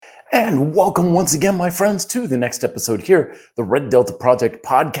And welcome once again, my friends, to the next episode here, the Red Delta Project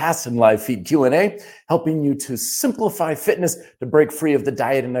podcast and live feed Q&A, helping you to simplify fitness to break free of the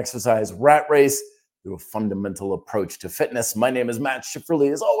diet and exercise rat race through a fundamental approach to fitness. My name is Matt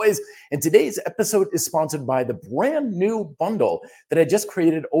Schifferly, as always, and today's episode is sponsored by the brand new bundle that I just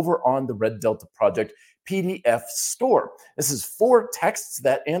created over on the Red Delta Project PDF store. This is 4 texts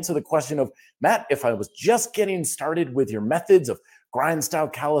that answer the question of, Matt, if I was just getting started with your methods of grind style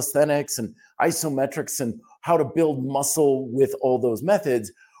calisthenics and isometrics and how to build muscle with all those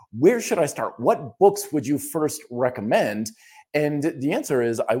methods, where should I start? What books would you first recommend? And the answer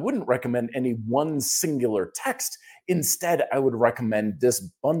is I wouldn't recommend any one singular text. Instead, I would recommend this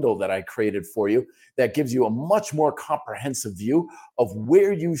bundle that I created for you that gives you a much more comprehensive view of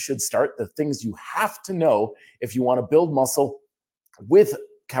where you should start, the things you have to know if you want to build muscle with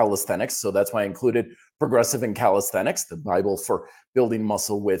calisthenics. So that's why I included Progressive in Calisthenics, the Bible for building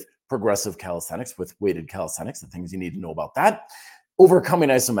muscle with progressive calisthenics, with weighted calisthenics, the things you need to know about that. Overcoming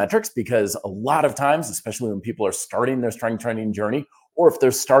isometrics, because a lot of times, especially when people are starting their strength training journey, or if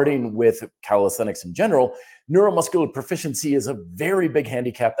they're starting with calisthenics in general, neuromuscular proficiency is a very big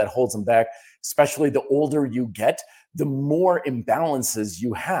handicap that holds them back, especially the older you get, the more imbalances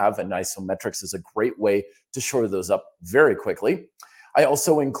you have, and isometrics is a great way to shore those up very quickly. I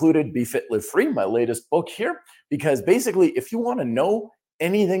also included Be Fit, Live Free, my latest book here, because basically if you want to know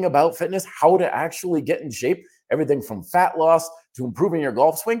anything about fitness, how to actually get in shape, everything from fat loss to improving your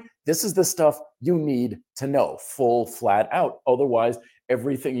golf swing, this is the stuff you need to know, full flat out. Otherwise,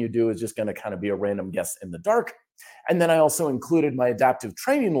 everything you do is just going to kind of be a random guess in the dark. And then I also included my adaptive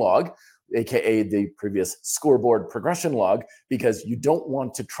training log, aka the previous scoreboard progression log, because you don't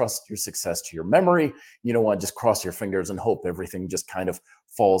want to trust your success to your memory. You don't want to just cross your fingers and hope everything just kind of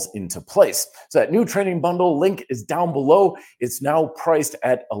falls into place. So that new training bundle link is down below. It's now priced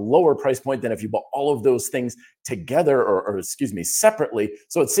at a lower price point than if you bought all of those things together or separately.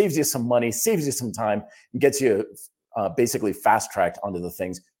 So it saves you some money, saves you some time, and gets you basically fast-tracked onto the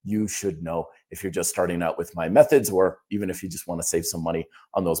things you should know if you're just starting out with my methods, or even if you just want to save some money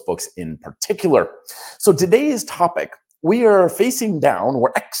on those books in particular. So today's topic, we are facing down,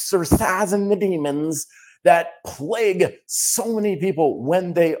 we're exercising the demons that plague so many people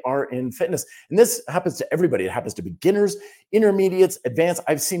when they are in fitness. And this happens to everybody. It happens to beginners, intermediates, advanced.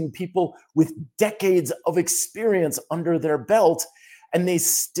 I've seen people with decades of experience under their belt, and they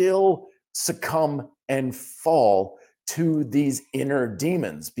still succumb and fall to these inner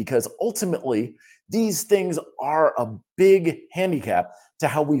demons, because ultimately these things are a big handicap to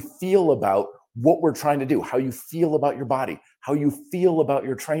how we feel about what we're trying to do, how you feel about your body, how you feel about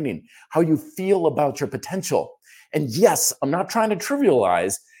your training, how you feel about your potential. And yes, I'm not trying to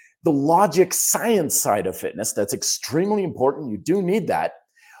trivialize the logic science side of fitness. That's extremely important. You do need that.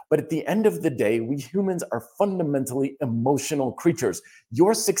 But at the end of the day, we humans are fundamentally emotional creatures.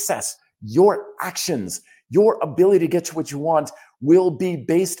 Your success, your actions, your ability to get to what you want will be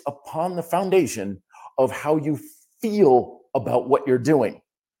based upon the foundation of how you feel about what you're doing.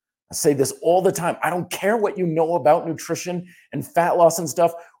 I say this all the time. I don't care what you know about nutrition and fat loss and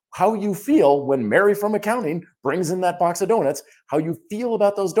stuff. How you feel when Mary from accounting brings in that box of donuts, how you feel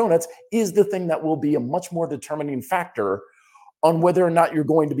about those donuts is the thing that will be a much more determining factor on whether or not you're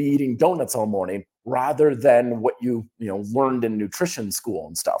going to be eating donuts all morning, rather than what you learned in nutrition school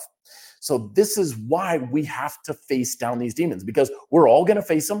and stuff. So this is why we have to face down these demons, because we're all going to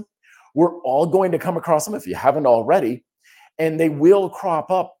face them. We're all going to come across them if you haven't already, and they will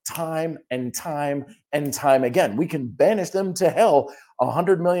crop up time and time and time again. We can banish them to hell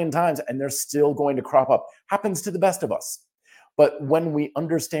 100 million times and they're still going to crop up. Happens to the best of us. But when we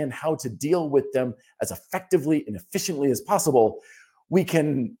understand how to deal with them as effectively and efficiently as possible, we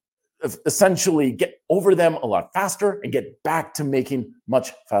can essentially get over them a lot faster and get back to making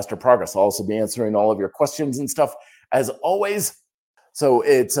much faster progress. I'll also be answering all of your questions and stuff as always. So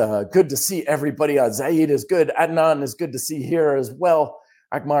it's good to see everybody. Zaid is good. Adnan is good to see here as well.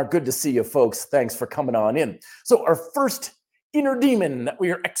 Akmar, good to see you folks. Thanks for coming on in. So our first inner demon that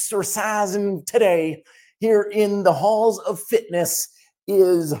we are exercising today here in the halls of fitness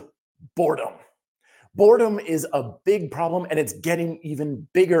is boredom. Boredom is a big problem, and it's getting even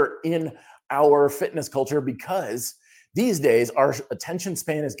bigger in our fitness culture, because these days our attention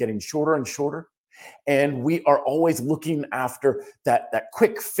span is getting shorter and shorter, and we are always looking after that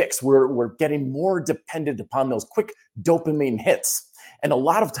quick fix. We're getting more dependent upon those quick dopamine hits. And a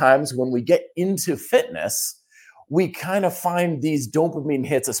lot of times when we get into fitness, we kind of find these dopamine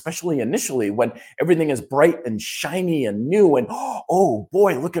hits, especially initially when everything is bright and shiny and new. And oh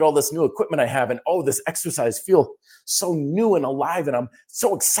boy, look at all this new equipment I have. And oh, this exercise feels so new and alive. And I'm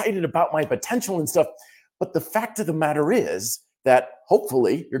so excited about my potential and stuff. But the fact of the matter is that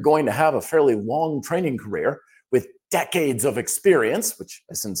hopefully you're going to have a fairly long training career with decades of experience, which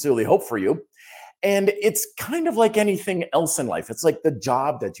I sincerely hope for you. And it's kind of like anything else in life. It's like the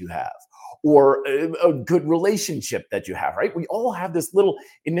job that you have or a good relationship that you have, right? We all have this little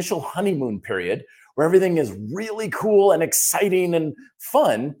initial honeymoon period where everything is really cool and exciting and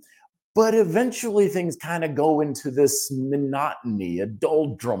fun. But eventually things kind of go into this monotony, a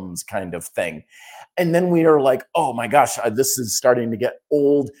doldrums kind of thing. And then we are like, oh my gosh, this is starting to get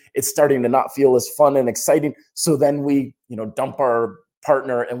old. It's starting to not feel as fun and exciting. So then we, dump our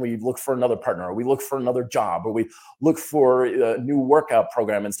partner and we look for another partner, or we look for another job, or we look for a new workout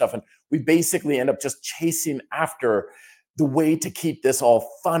program and stuff. And we basically end up just chasing after the way to keep this all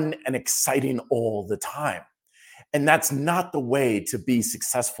fun and exciting all the time. And that's not the way to be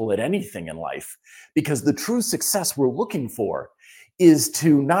successful at anything in life, because the true success we're looking for is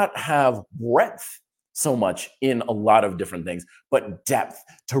to not have breadth so much in a lot of different things, but depth,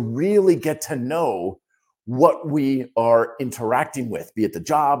 to really get to know what we are interacting with, be it the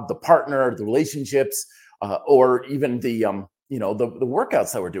job, the partner, the relationships, or even the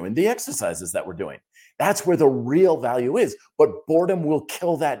workouts that we're doing, the exercises that we're doing. That's where the real value is. But boredom will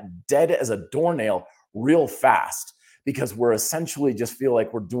kill that dead as a doornail real fast, because we're essentially just feel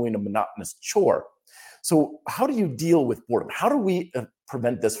like we're doing a monotonous chore. So how do you deal with boredom? How do we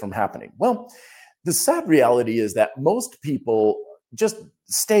prevent this from happening? Well, the sad reality is that most people just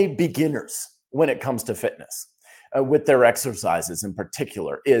stay beginners when it comes to fitness, with their exercises in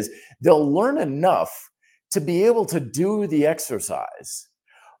particular. Is they'll learn enough to be able to do the exercise,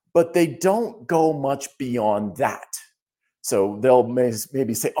 but they don't go much beyond that. So they'll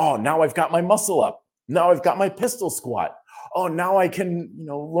maybe say, oh, now I've got my muscle up. Now I've got my pistol squat. Oh, now I can,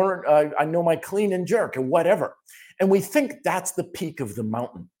 learn, I know my clean and jerk and whatever. And we think that's the peak of the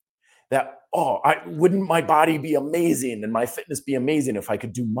mountain. That, wouldn't my body be amazing and my fitness be amazing if I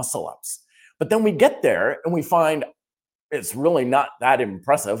could do muscle ups? But then we get there and we find it's really not that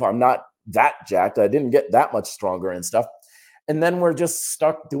impressive. I'm not that jacked. I didn't get that much stronger and stuff. And then we're just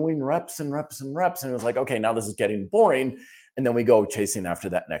stuck doing reps and reps and reps. And it's like, okay, now this is getting boring. And then we go chasing after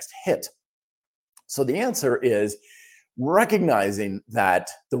that next hit. So the answer is recognizing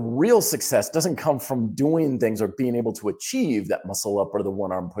that the real success doesn't come from doing things or being able to achieve that muscle up or the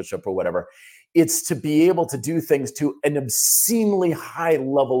one arm push up or whatever. It's to be able to do things to an obscenely high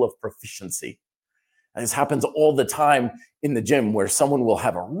level of proficiency. And this happens all the time in the gym, where someone will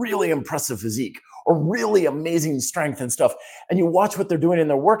have a really impressive physique or really amazing strength and stuff. And you watch what they're doing in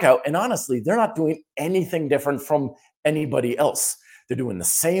their workout. And honestly, they're not doing anything different from anybody else. They're doing the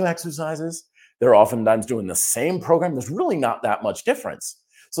same exercises. They're oftentimes doing the same program. There's really not that much difference.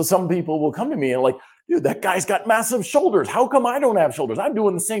 So some people will come to me and like, dude, that guy's got massive shoulders. How come I don't have shoulders? I'm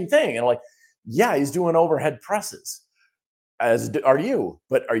doing the same thing. And I'm like, yeah, he's doing overhead presses, as are you,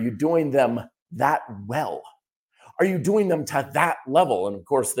 but are you doing them that well? Are you doing them to that level? And of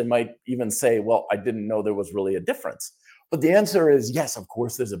course, they might even say, well, I didn't know there was really a difference. But the answer is yes, of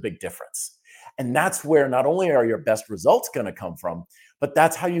course, there's a big difference. And that's where not only are your best results going to come from, but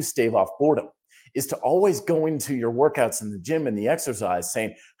that's how you stave off boredom, is to always go into your workouts in the gym and the exercise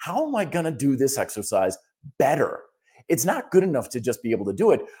saying, how am I going to do this exercise better? It's not good enough to just be able to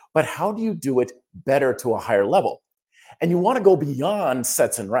do it, but how do you do it better to a higher level? And you want to go beyond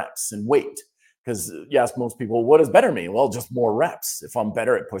sets and reps and weight. Because you ask most people, what does better mean? Well, just more reps. If I'm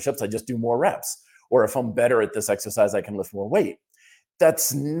better at push-ups, I just do more reps. Or if I'm better at this exercise, I can lift more weight.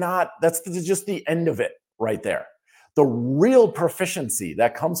 That's just the end of it right there. The real proficiency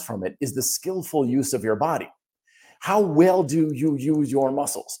that comes from it is the skillful use of your body. How well do you use your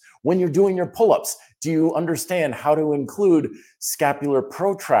muscles? When you're doing your pull-ups, do you understand how to include scapular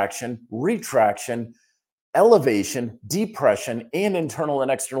protraction, retraction, elevation, depression, and internal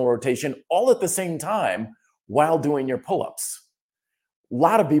and external rotation all at the same time while doing your pull-ups? A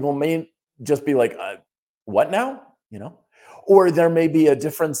lot of people may just be like, what now? Or there may be a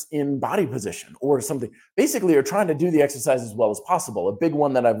difference in body position or something. Basically, you're trying to do the exercise as well as possible. A big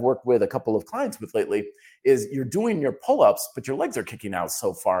one that I've worked with a couple of clients with lately is you're doing your pull-ups, but your legs are kicking out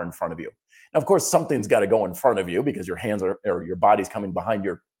so far in front of you. Now, of course, something's got to go in front of you because your hands or your body's coming behind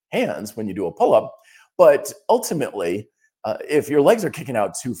your hands when you do a pull-up. But ultimately, if your legs are kicking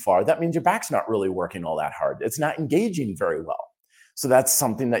out too far, that means your back's not really working all that hard. It's not engaging very well. So that's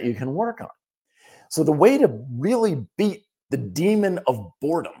something that you can work on. So the way to really beat the demon of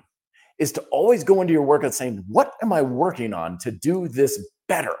boredom is to always go into your workout saying, what am I working on to do this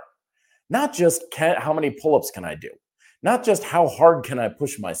better? Not just how many pull-ups can I do? Not just how hard can I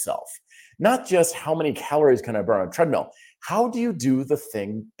push myself? Not just how many calories can I burn on a treadmill? How do you do the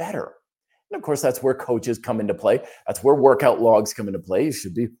thing better? And of course, that's where coaches come into play. That's where workout logs come into play. You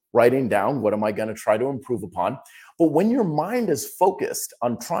should be writing down, what am I going to try to improve upon? But when your mind is focused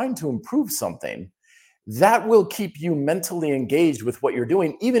on trying to improve something, that will keep you mentally engaged with what you're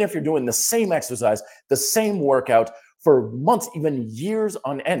doing, even if you're doing the same exercise, the same workout for months, even years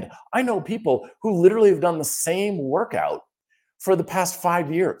on end. I know people who literally have done the same workout for the past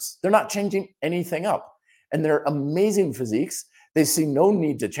 5 years. They're not changing anything up. And they're amazing physiques. They see no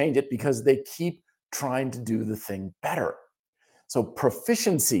need to change it because they keep trying to do the thing better. So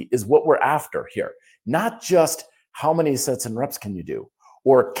proficiency is what we're after here, not just how many sets and reps can you do,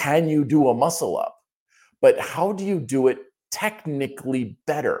 or can you do a muscle up, but how do you do it technically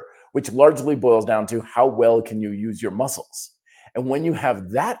better, which largely boils down to how well can you use your muscles. And when you have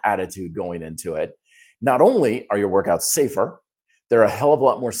that attitude going into it, not only are your workouts safer, they're a hell of a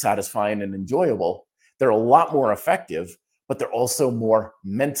lot more satisfying and enjoyable, they're a lot more effective, but they're also more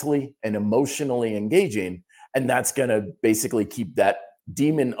mentally and emotionally engaging. And that's going to basically keep that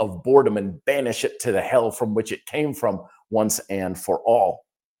demon of boredom and banish it to the hell from which it came from once and for all.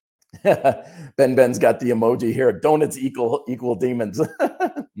 Ben's got the emoji here. Donuts equal demons.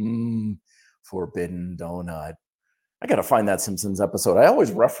 Forbidden donut. I got to find that Simpsons episode. I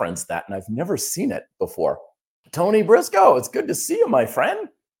always reference that, and I've never seen it before. Tony Briscoe, it's good to see you, my friend.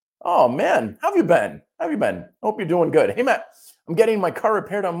 Oh, man. How have you been? Hope you're doing good. Hey, Matt, I'm getting my car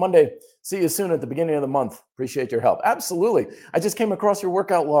repaired on Monday. See you soon at the beginning of the month. Appreciate your help. Absolutely. I just came across your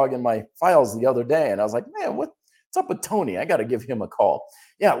workout log in my files the other day, and I was like, man, what's up with Tony? I got to give him a call.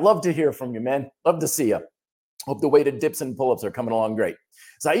 Yeah, love to hear from you, man. Love to see you. Hope the weighted dips and pull-ups are coming along great.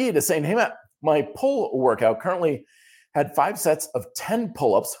 Zaid is saying, hey, Matt, my pull workout currently had 5 sets of 10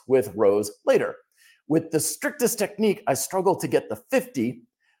 pull-ups with rows later. With the strictest technique, I struggle to get the 50,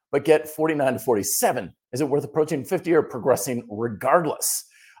 but get 49 to 47. Is it worth approaching 50 or progressing regardless?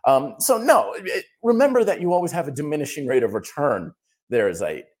 So no, remember that you always have a diminishing rate of return there,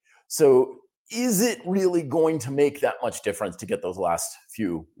 Zaid. So is it really going to make that much difference to get those last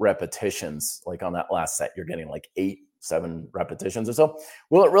few repetitions? Like on that last set, you're getting like 8, 7 repetitions or so.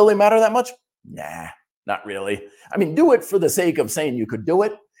 Will it really matter that much? Nah, not really. I mean, do it for the sake of saying you could do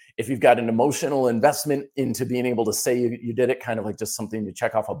it. If you've got an emotional investment into being able to say you did it, kind of like just something to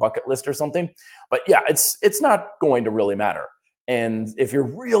check off a bucket list or something. But yeah, it's not going to really matter. And if you're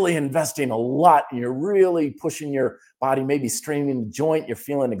really investing a lot and you're really pushing your body, maybe straining the joint, you're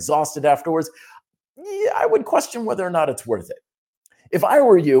feeling exhausted afterwards, yeah, I would question whether or not it's worth it. If I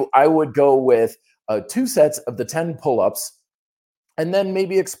were you, I would go with 2 sets of the 10 pull-ups and then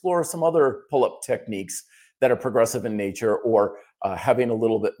maybe explore some other pull-up techniques that are progressive in nature or having a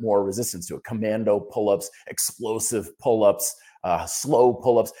little bit more resistance to it. Commando pull-ups, explosive pull-ups, slow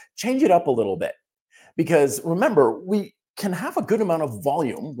pull-ups. Change it up a little bit. Because remember, we can have a good amount of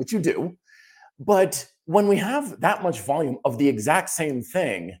volume, which you do, but when we have that much volume of the exact same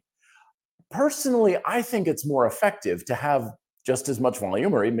thing, personally, I think it's more effective to have just as much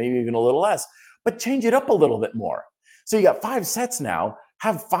volume or maybe even a little less, but change it up a little bit more. So you got 5 sets now,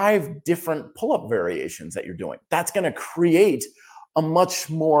 have 5 different pull-up variations that you're doing. That's going to create a much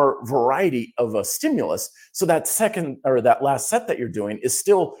more variety of a stimulus. So that second or that last set that you're doing is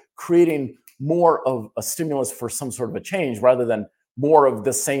still creating more of a stimulus for some sort of a change rather than more of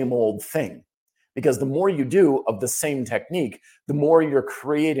the same old thing. Because the more you do of the same technique, the more you're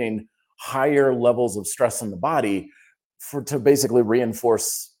creating higher levels of stress in the body to basically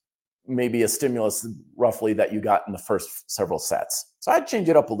reinforce maybe a stimulus roughly that you got in the first several sets. So I'd change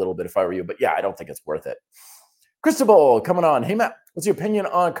it up a little bit if I were you, but yeah, I don't think it's worth it. Cristobal coming on. Hey, Matt, what's your opinion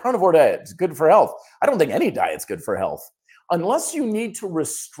on carnivore diet? It's good for health. I don't think any diet's good for health. Unless you need to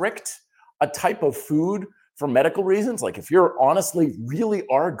restrict a type of food for medical reasons, like if you're honestly really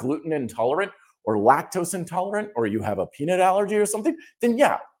are gluten intolerant or lactose intolerant, or you have a peanut allergy or something, then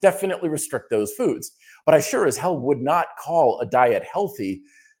yeah, definitely restrict those foods. But I sure as hell would not call a diet healthy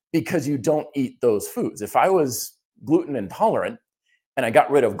because you don't eat those foods. If I was gluten intolerant and I got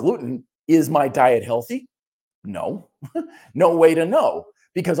rid of gluten, is my diet healthy? No, no way to know,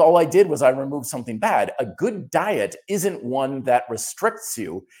 because all I did was I removed something bad. A good diet isn't one that restricts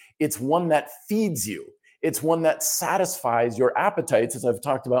you. It's one that feeds you. It's one that satisfies your appetites, as I've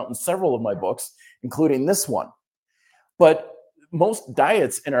talked about in several of my books, including this one. But most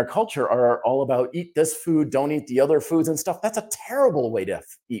diets in our culture are all about eat this food, don't eat the other foods and stuff. That's a terrible way to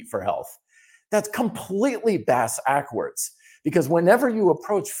eat for health. That's completely bass-ackwards. Because whenever you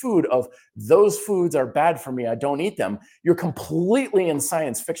approach food of those foods are bad for me, I don't eat them, you're completely in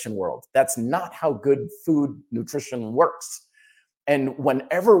science fiction world. That's not how good food nutrition works. And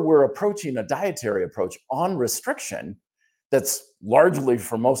whenever we're approaching a dietary approach on restriction, that's largely,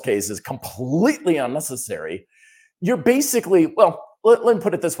 for most cases, completely unnecessary, you're basically, well, let me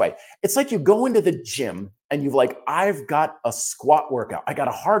put it this way. It's like you go into the gym and you've like, I've got a squat workout. I got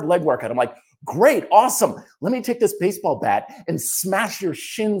a hard leg workout. I'm like, great, awesome. Let me take this baseball bat and smash your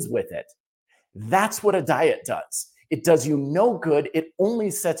shins with it. That's what a diet does. It does you no good. It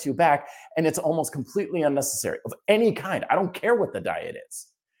only sets you back, and it's almost completely unnecessary of any kind. I don't care what the diet is.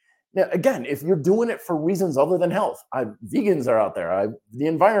 Now, again, if you're doing it for reasons other than health, vegans are out there, the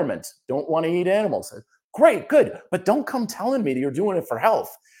environment, don't want to eat animals. Great, good. But don't come telling me that you're doing it for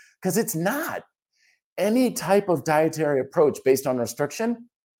health, because it's not. Any type of dietary approach based on restriction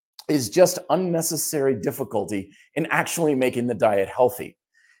is just unnecessary difficulty in actually making the diet healthy.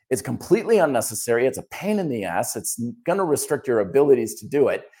 It's completely unnecessary. It's a pain in the ass. It's going to restrict your abilities to do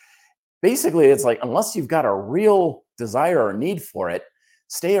it. Basically, it's like, unless you've got a real desire or need for it,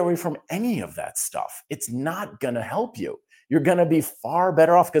 stay away from any of that stuff. It's not going to help you. You're going to be far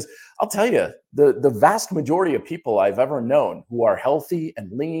better off, because I'll tell you, the vast majority of people I've ever known who are healthy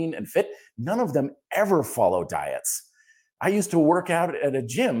and lean and fit, none of them ever follow diets. I used to work out at a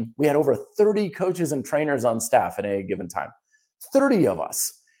gym. We had over 30 coaches and trainers on staff at any given time, 30 of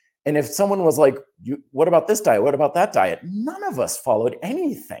us. And if someone was like, what about this diet? What about that diet? None of us followed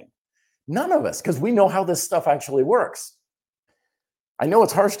anything. None of us, because we know how this stuff actually works. I know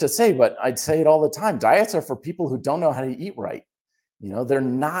it's harsh to say, but I'd say it all the time. Diets are for people who don't know how to eat right. They're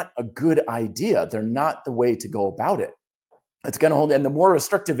not a good idea. They're not the way to go about it. It's going to hold, and the more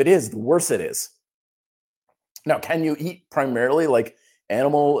restrictive it is, the worse it is. Now, can you eat primarily like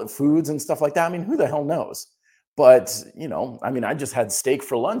animal foods and stuff like that? I mean, who the hell knows? But, I just had steak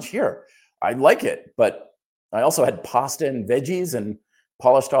for lunch here. I like it, but I also had pasta and veggies and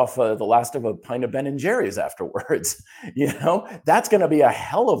polished off the last of a pint of Ben & Jerry's afterwards. That's going to be a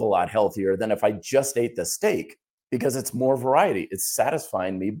hell of a lot healthier than if I just ate the steak, because it's more variety. It's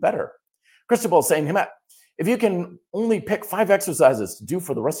satisfying me better. Cristobal is saying, hey, Matt, if you can only pick 5 exercises to do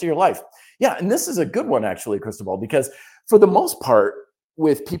for the rest of your life. Yeah, and this is a good one, actually, Cristobal, because for the most part,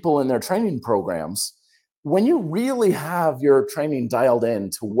 with people in their training programs, when you really have your training dialed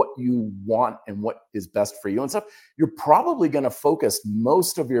in to what you want and what is best for you and stuff, you're probably going to focus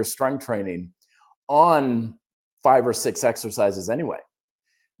most of your strength training on 5 or 6 exercises anyway.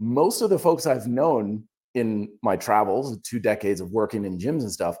 Most of the folks I've known in my travels, 2 decades of working in gyms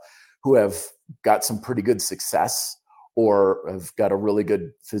and stuff, who have got some pretty good success or have got a really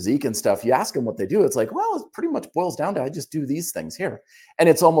good physique and stuff, you ask them what they do, it's like, well, it pretty much boils down to, I just do these things here. And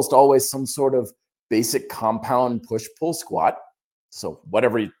it's almost always some sort of basic compound push-pull squat. So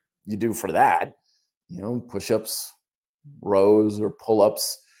whatever you do for that, push-ups, rows or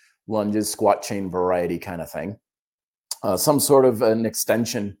pull-ups, lunges, squat chain variety kind of thing. Some sort of an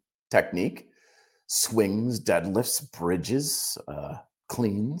extension technique, swings, deadlifts, bridges,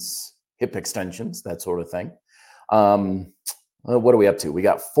 cleans, hip extensions, that sort of thing. What are we up to? We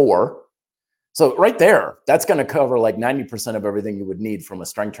got 4. So right there, that's going to cover like 90% of everything you would need from a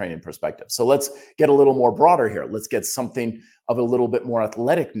strength training perspective. So let's get a little more broader here. Let's get something of a little bit more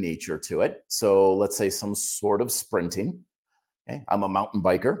athletic nature to it. So let's say some sort of sprinting. Okay. I'm a mountain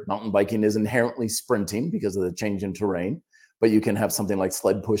biker. Mountain biking is inherently sprinting because of the change in terrain, but you can have something like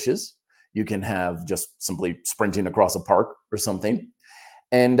sled pushes. You can have just simply sprinting across a park or something.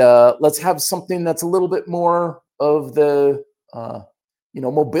 And let's have something that's a little bit more of the,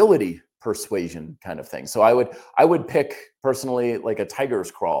 mobility persuasion kind of thing. So I would pick personally like a tiger's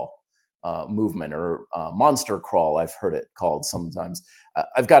crawl movement or monster crawl. I've heard it called sometimes.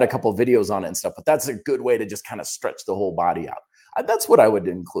 I've got a couple of videos on it and stuff, but that's a good way to just kind of stretch the whole body out. That's what I would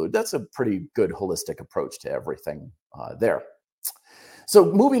include. That's a pretty good holistic approach to everything there. So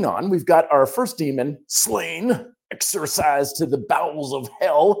moving on, we've got our first demon slain, exercise to the bowels of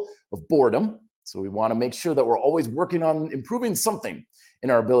hell of boredom. So we want to make sure that we're always working on improving something in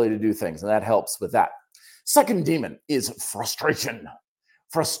our ability to do things, and that helps with that. Second demon is frustration.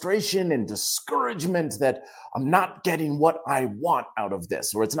 Frustration and discouragement that I'm not getting what I want out of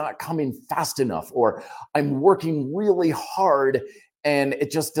this, or it's not coming fast enough, or I'm working really hard and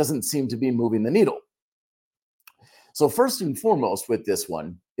it just doesn't seem to be moving the needle. So first and foremost with this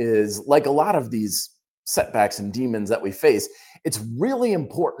one is, like a lot of these setbacks and demons that we face, it's really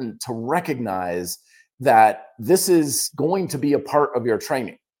important to recognize that this is going to be a part of your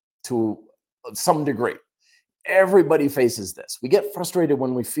training to some degree. Everybody faces this. We get frustrated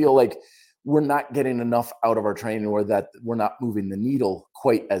when we feel like we're not getting enough out of our training, or that we're not moving the needle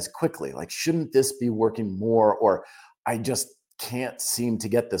quite as quickly. Like, shouldn't this be working more? Or I just can't seem to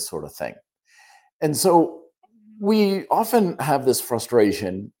get this sort of thing. And so we often have this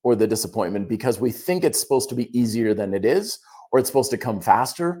frustration or the disappointment because we think it's supposed to be easier than it is, or it's supposed to come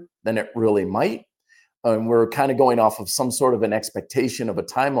faster than it really might. And we're kind of going off of some sort of an expectation of a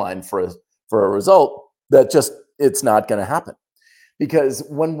timeline for a result that just, it's not going to happen. Because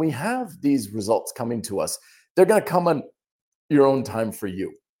when we have these results coming to us, they're going to come on your own time for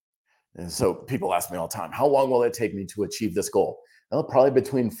you. And so people ask me all the time, how long will it take me to achieve this goal? Well, probably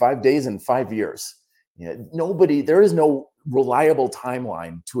between 5 days and 5 years. There is no reliable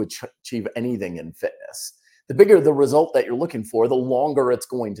timeline to achieve anything in fitness. The bigger the result that you're looking for, the longer it's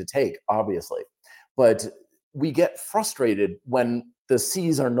going to take, obviously. But we get frustrated when the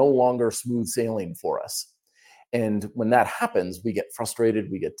seas are no longer smooth sailing for us. And when that happens, we get frustrated,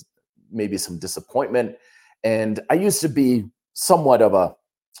 we get maybe some disappointment. And I used to be somewhat of a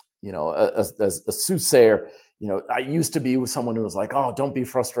soothsayer. I used to be someone who was like, oh, don't be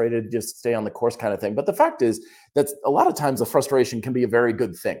frustrated, just stay on the course kind of thing. But the fact is that a lot of times the frustration can be a very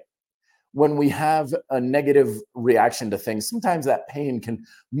good thing. When we have a negative reaction to things, sometimes that pain can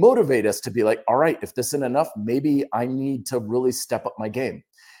motivate us to be like, all right, if this isn't enough, maybe I need to really step up my game.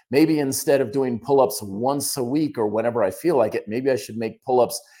 Maybe instead of doing pull-ups once a week or whenever I feel like it, maybe I should make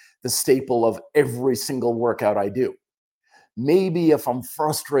pull-ups the staple of every single workout I do. Maybe if I'm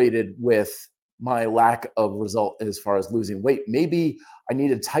frustrated with my lack of result as far as losing weight, maybe I need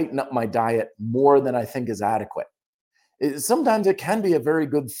to tighten up my diet more than I think is adequate. Sometimes it can be a very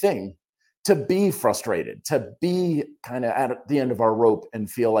good thing to be frustrated, to be kind of at the end of our rope and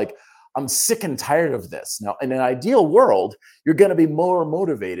feel like, I'm sick and tired of this. Now, in an ideal world, you're going to be more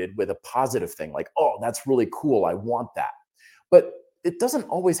motivated with a positive thing, like, oh, that's really cool, I want that. But it doesn't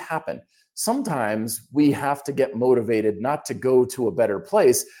always happen. Sometimes we have to get motivated not to go to a better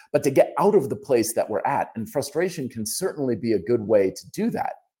place, but to get out of the place that we're at. And frustration can certainly be a good way to do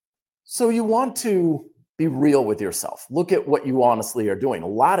that. So you want to be real with yourself. Look at what you honestly are doing. A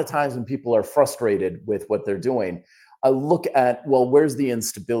lot of times when people are frustrated with what they're doing, I look at, well, where's the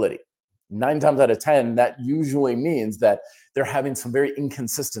instability? 9 times out of 10, that usually means that they're having some very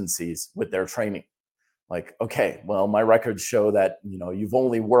inconsistencies with their training. Like, okay, well, my records show that, you've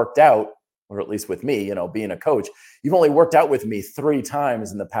only worked out, or at least with me, being a coach, you've only worked out with me 3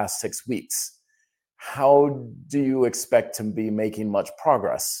 times in the past 6 weeks. How do you expect to be making much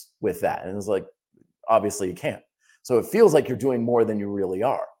progress with that? And it's like, obviously you can't. So it feels like you're doing more than you really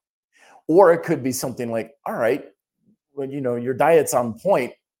are. Or it could be something like, all right, well, your diet's on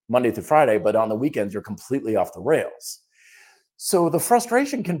point Monday through Friday, but on the weekends, you're completely off the rails. So the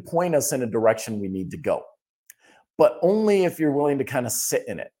frustration can point us in a direction we need to go, but only if you're willing to kind of sit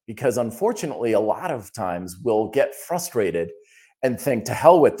in it. Because unfortunately, a lot of times we'll get frustrated and think, to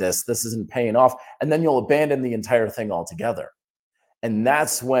hell with this isn't paying off. And then you'll abandon the entire thing altogether. And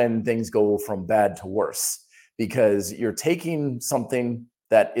that's when things go from bad to worse, because you're taking something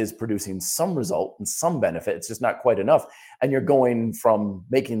that is producing some result and some benefit. It's just not quite enough. And you're going from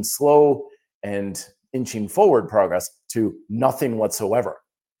making slow and inching forward progress to nothing whatsoever.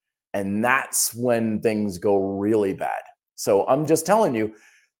 And that's when things go really bad. So I'm just telling you,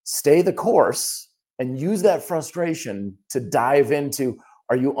 stay the course and use that frustration to dive into,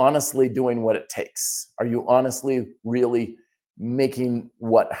 are you honestly doing what it takes? Are you honestly really making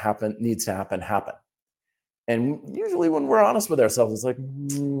what needs to happen? And usually when we're honest with ourselves, it's like,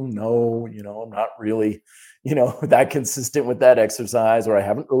 no, I'm not really, that consistent with that exercise, or I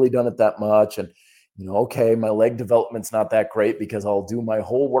haven't really done it that much. And, okay, my leg development's not that great because I'll do my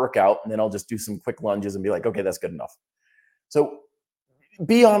whole workout and then I'll just do some quick lunges and be like, okay, that's good enough. So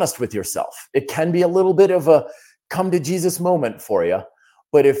be honest with yourself. It can be a little bit of a come to Jesus moment for you.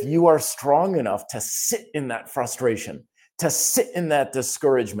 But if you are strong enough to sit in that frustration, to sit in that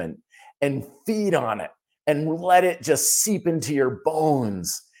discouragement and feed on it and let it just seep into your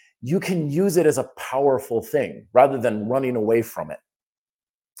bones, you can use it as a powerful thing rather than running away from it.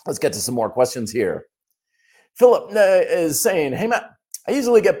 Let's get to some more questions here. Philip is saying, hey, Matt, I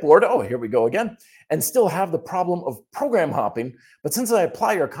easily get bored. Oh, here we go again. And still have the problem of program hopping. But since I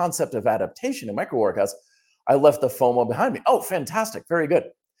apply your concept of adaptation in micro workouts, I left the FOMO behind me. Oh, fantastic. Very good.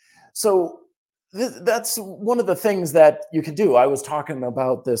 So that's one of the things that you can do. I was talking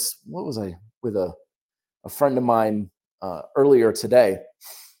about this, with a friend of mine earlier today.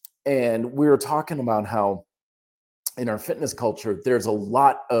 And we were talking about how in our fitness culture, there's a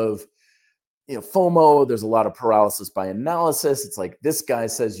lot of FOMO, there's a lot of paralysis by analysis. It's like, this guy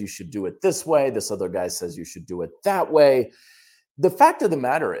says you should do it this way. This other guy says you should do it that way. The fact of the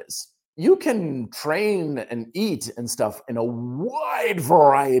matter is, you can train and eat and stuff in a wide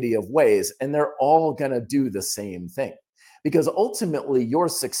variety of ways, and they're all going to do the same thing. Because ultimately, your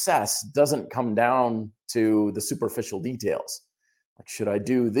success doesn't come down to the superficial details. Like, should I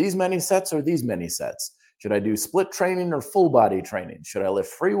do these many sets or these many sets? Should I do split training or full body training? Should I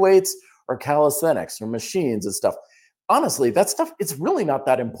lift free weights or calisthenics or machines and stuff? Honestly, that stuff, it's really not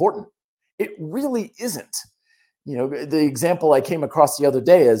that important. It really isn't. The example I came across the other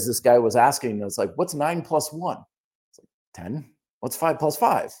day is this guy was asking, it's like, what's 9 plus 1? It's like 10. What's 5 plus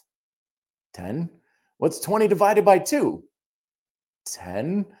 5? 10. What's 20 divided by 2?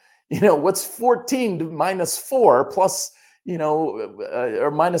 10. What's 14 minus 4 plus,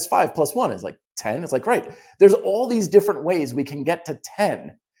 or minus 5 plus 1 is like 10. It's like, right. There's all these different ways we can get to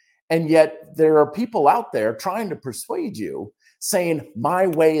 10. And yet there are people out there trying to persuade you, saying, my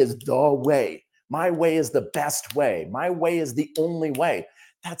way is the way. My way is the best way. My way is the only way.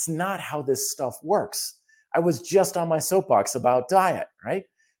 That's not how this stuff works. I was just on my soapbox about diet, right?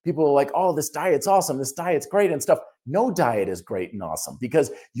 People are like, oh, this diet's awesome. This diet's great and stuff. No diet is great and awesome,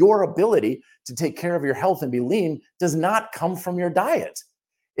 because your ability to take care of your health and be lean does not come from your diet.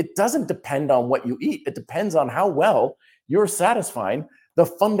 It doesn't depend on what you eat. It depends on how well you're satisfying the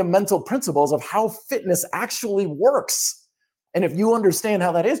fundamental principles of how fitness actually works. And if you understand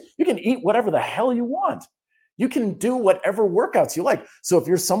how that is, you can eat whatever the hell you want. You can do whatever workouts you like. So if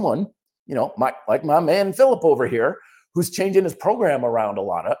you're someone, like my man Philip over here, who's changing his program around a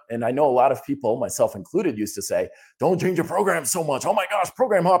lot, and I know a lot of people, myself included, used to say, don't change your program so much. Oh my gosh,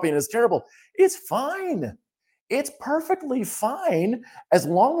 program hopping is terrible. It's fine. It's perfectly fine as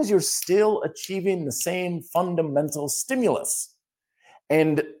long as you're still achieving the same fundamental stimulus.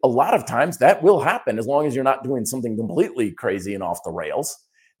 And a lot of times that will happen as long as you're not doing something completely crazy and off the rails.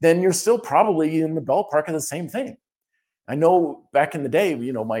 Then you're still probably in the ballpark of the same thing. I know back in the day,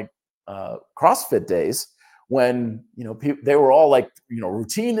 my CrossFit days, when they were all like,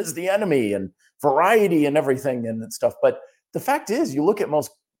 routine is the enemy and variety and everything and stuff. But the fact is, you look at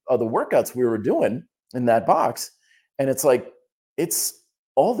most of the workouts we were doing in that box, and it's like, it's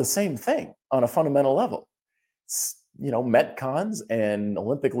all the same thing on a fundamental level. Metcons and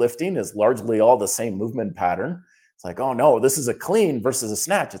Olympic lifting is largely all the same movement pattern. It's like, oh no, this is a clean versus a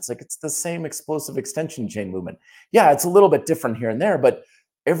snatch. It's like, it's the same explosive extension chain movement. Yeah, it's a little bit different here and there, but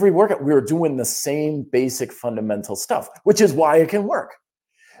every workout, we were doing the same basic fundamental stuff, which is why it can work.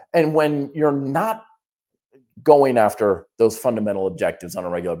 And when you're not going after those fundamental objectives on a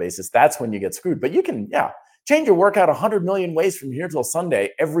regular basis, that's when you get screwed. But you can, change your workout 100 million ways from here till Sunday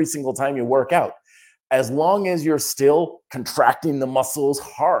every single time you work out. As long as you're still contracting the muscles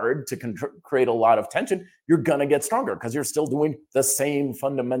hard to create a lot of tension, you're going to get stronger because you're still doing the same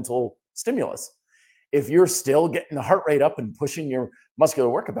fundamental stimulus. If you're still getting the heart rate up and pushing your muscular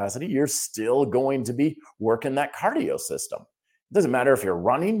work capacity, you're still going to be working that cardio system. It doesn't matter if you're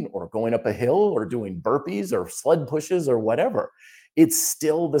running or going up a hill or doing burpees or sled pushes or whatever. It's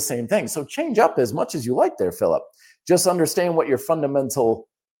still the same thing. So change up as much as you like there, Philip. Just understand what your fundamental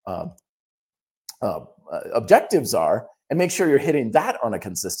objectives are and make sure you're hitting that on a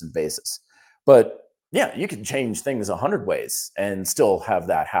consistent basis. But yeah, you can change things 100 ways and still have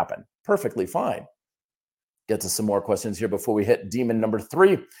that happen. Perfectly fine. Get to some more questions here before we hit demon number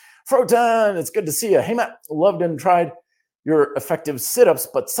 3. Frotan, it's good to see you. Hey, Matt, loved and tried your effective sit-ups,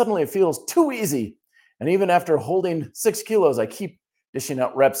 but suddenly it feels too easy. And even after holding 6 kilos, I keep dishing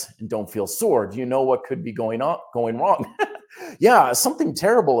out reps and don't feel sore. Do you know what could be going wrong? Yeah, something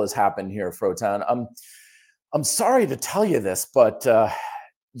terrible has happened here, Frotan. I'm sorry to tell you this, but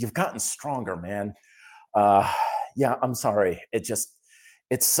you've gotten stronger, man. Yeah, I'm sorry.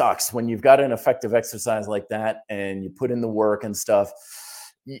 It sucks when you've got an effective exercise like that and you put in the work and stuff.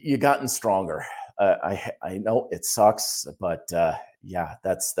 You've gotten stronger. I know it sucks, but yeah,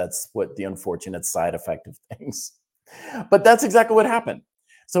 that's what the unfortunate side effect of things. But that's exactly what happened.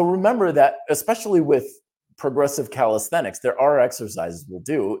 So remember that, especially with progressive calisthenics, there are exercises we'll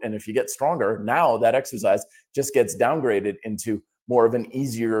do. And if you get stronger, now that exercise just gets downgraded into more of an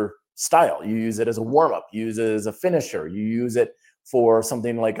easier style. You use it as a warm-up, you use it as a finisher, you use it for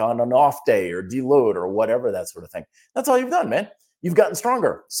something like on an off day or deload or whatever, that sort of thing. That's all you've done, man. You've gotten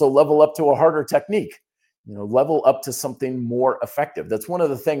stronger. So level up to a harder technique, level up to something more effective. That's one of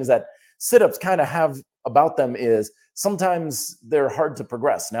the things that sit-ups kind of have about them, is sometimes they're hard to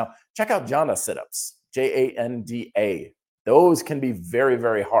progress. Now, check out Janda sit-ups, Janda. Those can be very,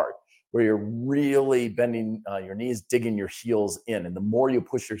 very hard. where you're really bending your knees, digging your heels in. And the more you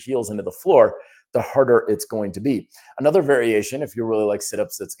push your heels into the floor, the harder it's going to be. Another variation, if you really like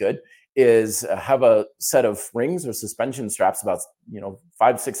sit-ups, that's good, is have a set of rings or suspension straps about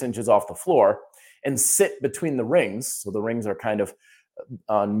 5-6 inches off the floor and sit between the rings. So the rings are kind of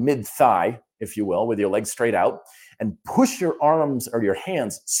on mid-thigh, if you will, with your legs straight out, and push your arms or your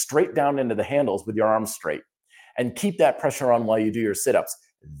hands straight down into the handles with your arms straight, and keep that pressure on while you do your sit-ups.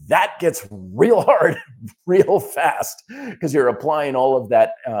 That gets real hard real fast because you're applying all of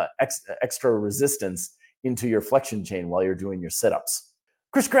that extra resistance into your flexion chain while you're doing your sit-ups.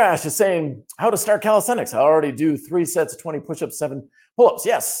 Chris Crash is saying, how to start calisthenics. I already do 3 sets of 20 push-ups, 7 pull-ups.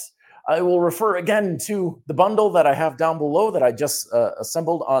 Yes, I will refer again to the bundle that I have down below that I just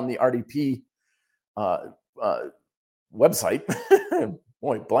assembled on the RDP website.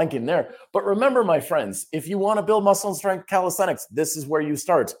 Boy, blanking there. But remember, my friends, if you want to build muscle and strength calisthenics, this is where you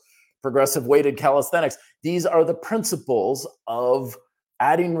start. Progressive weighted calisthenics. These are the principles of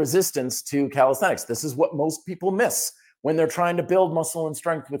adding resistance to calisthenics. This is what most people miss when they're trying to build muscle and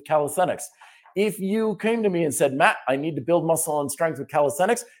strength with calisthenics. If you came to me and said, Matt, I need to build muscle and strength with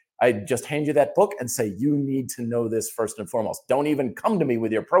calisthenics, I'd just hand you that book and say, you need to know this first and foremost. Don't even come to me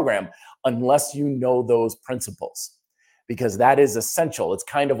with your program unless you know those principles, because that is essential. It's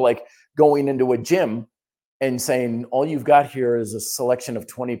kind of like going into a gym and saying, all you've got here is a selection of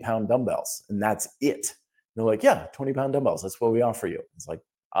 20-pound dumbbells, and that's it. They're like, yeah, 20-pound dumbbells, that's what we offer you. It's like,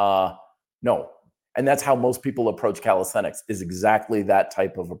 no. And that's how most people approach calisthenics, is exactly that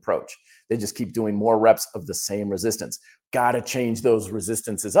type of approach. They just keep doing more reps of the same resistance. Got to change those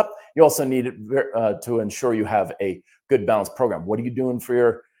resistances up. You also need it to ensure you have a good balanced program. What are you doing for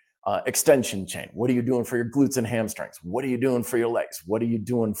your extension chain? What are you doing for your glutes and hamstrings? What are you doing for your legs? What are you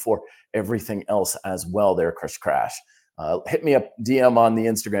doing for everything else as well there, Chris Crash? Hit me up, DM on the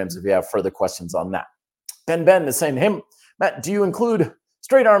Instagrams if you have further questions on that. Ben is saying to him, Matt, do you include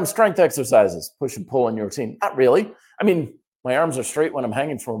straight arm strength exercises, push and pull in your routine? Not really. I mean, my arms are straight when I'm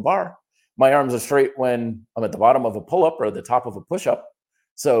hanging from a bar. My arms are straight when I'm at the bottom of a pull-up or the top of a push-up.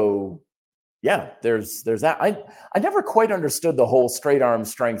 So yeah, there's that. I never quite understood the whole straight arm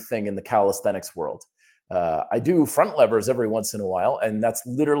strength thing in the calisthenics world. I do front levers every once in a while, and that's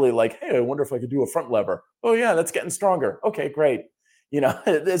literally like, hey, I wonder if I could do a front lever. Oh yeah, that's getting stronger. Okay, great.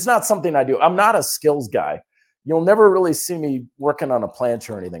 It's not something I do. I'm not a skills guy. You'll never really see me working on a planche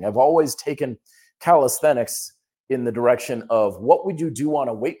or anything. I've always taken calisthenics in the direction of what would you do on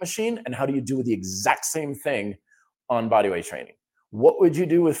a weight machine and how do you do the exact same thing on bodyweight training? What would you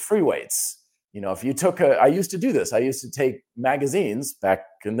do with free weights? If you took I used to do this. I used to take magazines back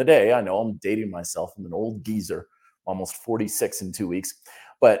in the day. I know I'm dating myself. I'm an old geezer, almost 46 in 2 weeks.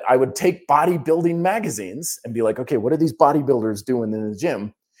 But I would take bodybuilding magazines and be like, okay, what are these bodybuilders doing in the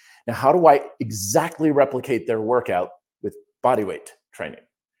gym? Now, how do I exactly replicate their workout with bodyweight training?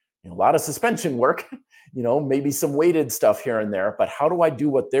 A lot of suspension work, maybe some weighted stuff here and there, but how do I do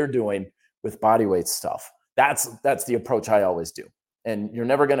what they're doing with bodyweight stuff? That's the approach I always do. And you're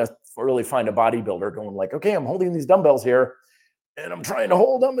never going to really find a bodybuilder going like, okay, I'm holding these dumbbells here and I'm trying to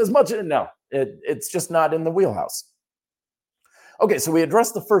hold them as much. No, it's just not in the wheelhouse. Okay, so we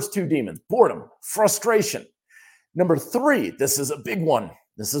addressed the first 2 demons: boredom, frustration. Number 3, this is a big one.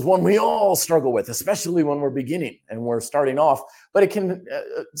 This is one we all struggle with, especially when we're beginning and we're starting off, but it can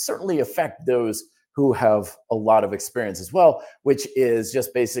certainly affect those who have a lot of experience as well, which is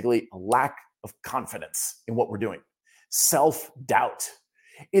just basically a lack of confidence in what we're doing. Self-doubt.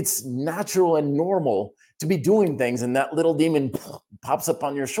 It's natural and normal to be doing things and that little demon pops up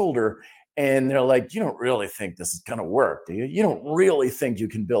on your shoulder and they're like, you don't really think this is going to work, do you? You don't really think you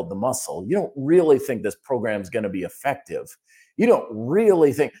can build the muscle. You don't really think this program is going to be effective. You don't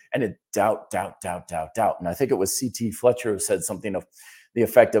really think, and it doubt. And I think it was C.T. Fletcher who said something of the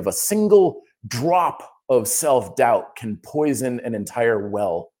effect of a single drop of self-doubt can poison an entire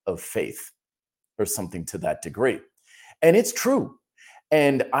well of faith, or something to that degree. And it's true.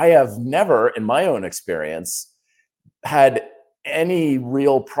 And I have never, in my own experience, had any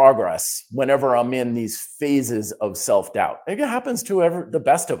real progress whenever I'm in these phases of self-doubt. It happens to the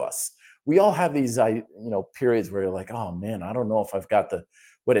best of us. We all have these, periods where you're like, oh man, I don't know if I've got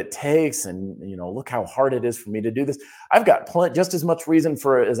what it takes, and look how hard it is for me to do this. I've got just as much reason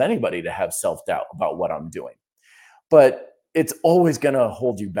as anybody to have self-doubt about what I'm doing, but it's always going to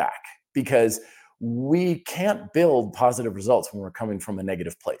hold you back because we can't build positive results when we're coming from a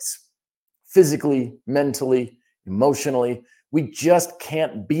negative place. Physically, mentally, emotionally, we just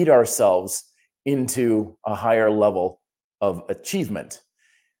can't beat ourselves into a higher level of achievement.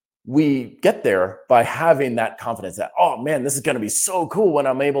 we get there by having that confidence that, oh man, this is going to be so cool when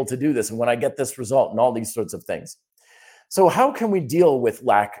I'm able to do this and when I get this result and all these sorts of things. So, how can we deal with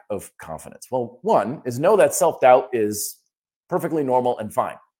lack of confidence? Well, one is know that self doubt is perfectly normal and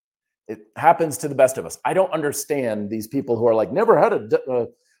fine. It happens to the best of us. I don't understand these people who are like, never had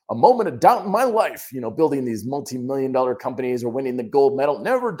a moment of doubt in my life, building these multi-million dollar companies or winning the gold medal.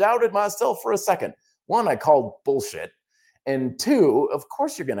 Never doubted myself for a second. One, I call bullshit. And two, of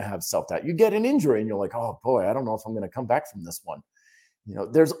course, you're going to have self doubt. You get an injury and you're like, oh boy, I don't know if I'm going to come back from this one.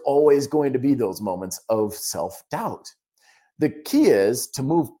 There's always going to be those moments of self doubt. The key is to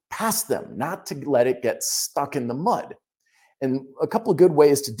move past them, not to let it get stuck in the mud. And a couple of good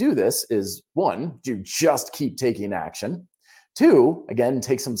ways to do this is one, to just keep taking action. Two, again,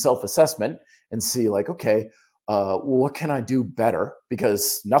 take some self-assessment and see like, okay, what can I do better?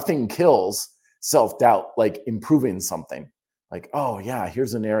 Because nothing kills self-doubt like improving something. Like, oh yeah,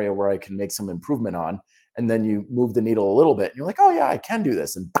 here's an area where I can make some improvement on. And then you move the needle a little bit and you're like, oh yeah, I can do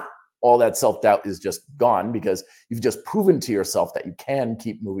this. And all that self-doubt is just gone because you've just proven to yourself that you can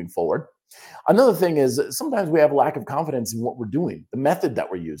keep moving forward. Another thing is sometimes we have a lack of confidence in what we're doing, the method that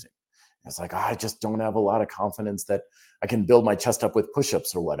we're using. It's like, I just don't have a lot of confidence that I can build my chest up with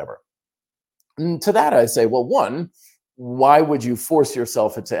push-ups or whatever. And to that, I say, well, one, why would you force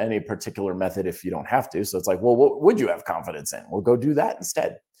yourself into any particular method if you don't have to? So it's like, well, what would you have confidence in? Well, go do that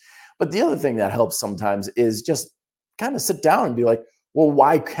instead. But the other thing that helps sometimes is just kind of sit down and be like, well,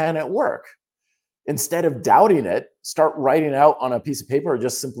 why can't it work? Instead of doubting it, start writing out on a piece of paper or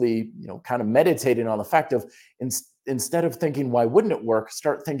just simply, kind of meditating on the fact of instead of thinking, why wouldn't it work?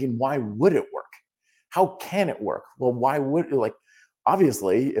 Start thinking, why would it work? How can it work? Well, why would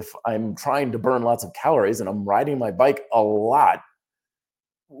obviously, if I'm trying to burn lots of calories and I'm riding my bike a lot,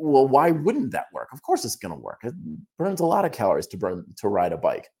 well, why wouldn't that work? Of course it's going to work. It burns a lot of calories to ride a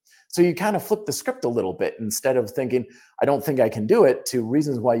bike. So you kind of flip the script a little bit instead of thinking, I don't think I can do it, to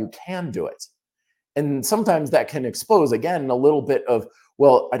reasons why you can do it. And sometimes that can expose, again, a little bit of,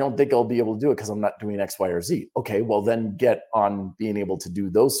 well, I don't think I'll be able to do it because I'm not doing X, Y, or Z. Okay, well, then get on being able to do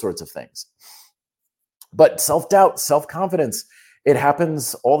those sorts of things. But self-doubt, self-confidence, it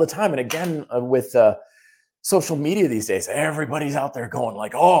happens all the time. And again, with social media these days, everybody's out there going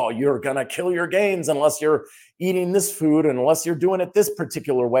like, oh, you're going to kill your gains unless you're eating this food and unless you're doing it this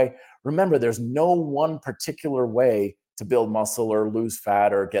particular way. Remember, there's no one particular way to build muscle or lose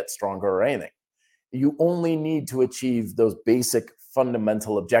fat or get stronger or anything. You only need to achieve those basic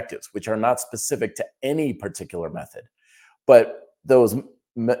fundamental objectives, which are not specific to any particular method. But those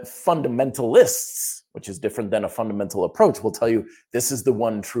fundamentalists, which is different than a fundamental approach, will tell you this is the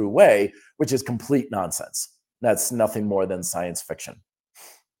one true way, which is complete nonsense. That's nothing more than science fiction.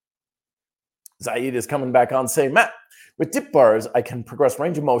 Zaid is coming back on saying, Matt, with dip bars, I can progress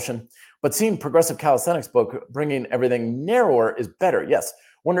range of motion, but seeing Progressive Calisthenics book bringing everything narrower is better. Yes.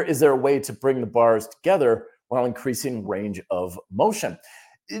 Wonder, is there a way to bring the bars together while increasing range of motion?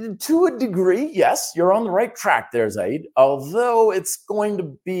 To a degree, yes, you're on the right track there, Zaid, although it's going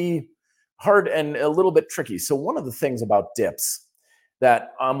to be hard and a little bit tricky. So one of the things about dips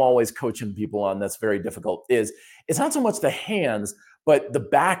that I'm always coaching people on that's very difficult is it's not so much the hands, but the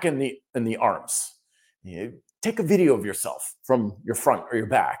back and the arms. Take a video of yourself from your front or your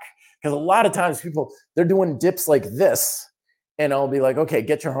back, because a lot of times people, they're doing dips like this, and I'll be like, okay,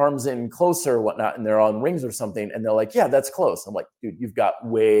 get your arms in closer or whatnot, and they're on rings or something, and they're like, yeah, that's close. I'm like, dude, you've got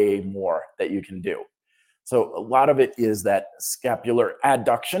way more that you can do. So a lot of it is that scapular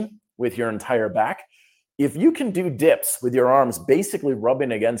adduction with your entire back. If you can do dips with your arms basically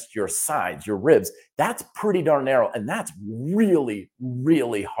rubbing against your sides, your ribs, that's pretty darn narrow, and that's really,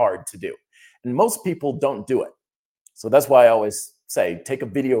 really hard to do. And most people don't do it. So that's why I always say, take a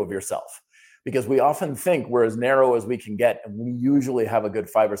video of yourself, because we often think we're as narrow as we can get, and we usually have a good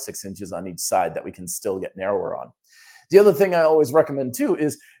 5 or 6 inches on each side that we can still get narrower on. The other thing I always recommend too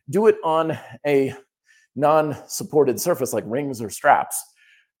is do it on a non-supported surface like rings or straps,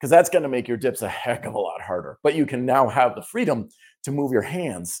 because that's going to make your dips a heck of a lot harder. But you can now have the freedom to move your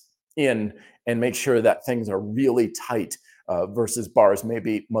hands in and make sure that things are really tight versus bars may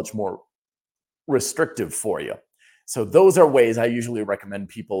be much more restrictive for you. So those are ways I usually recommend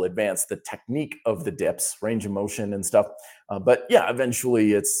people advance the technique of the dips, range of motion and stuff. But yeah,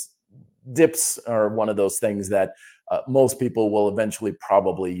 eventually dips are one of those things that most people will eventually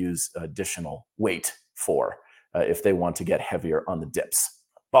probably use additional weight for if they want to get heavier on the dips.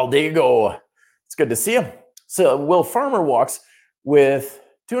 Baldigo, it's good to see you. So will Farmer walks with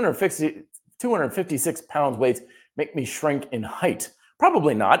 256 pounds weight make me shrink in height?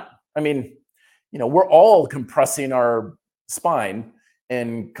 Probably not. I mean, we're all compressing our spine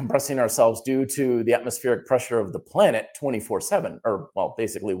and compressing ourselves due to the atmospheric pressure of the planet 24/7, or well,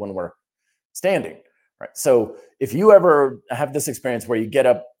 basically when we're standing. Right. So if you ever have this experience where you get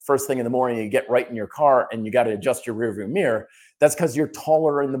up first thing in the morning, you get right in your car and you got to adjust your rearview mirror, that's because you're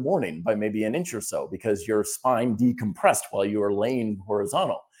taller in the morning by maybe an inch or so because your spine decompressed while you were laying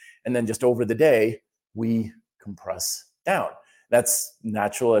horizontal. And then just over the day, we compress down. That's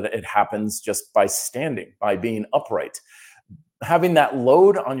natural. It happens just by standing, by being upright. Having that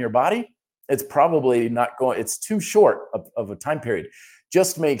load on your body, it's probably not going, it's too short of a time period.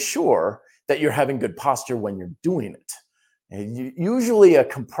 Just make sure that you're having good posture when you're doing it. And usually a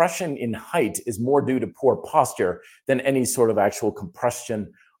compression in height is more due to poor posture than any sort of actual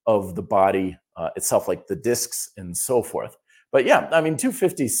compression of the body itself, like the discs and so forth. But yeah, I mean,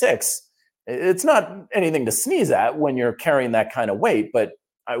 256, it's not anything to sneeze at when you're carrying that kind of weight, but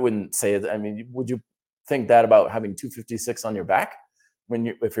I wouldn't say it. I mean, would you think that about having 256 on your back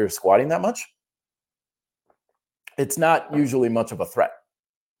if you're squatting that much? It's not usually much of a threat.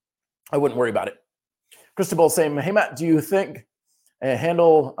 I wouldn't worry about it. Cristobal saying, hey, Matt, do you think a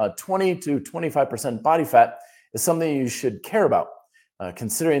handle 20 to 25% body fat is something you should care about,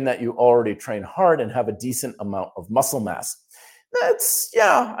 considering that you already train hard and have a decent amount of muscle mass?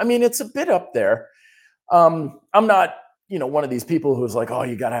 Yeah, I mean, it's a bit up there. I'm not, one of these people who's like, oh,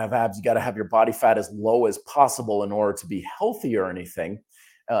 you got to have abs, you got to have your body fat as low as possible in order to be healthy or anything.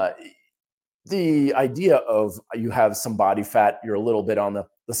 The idea of you have some body fat, you're a little bit on the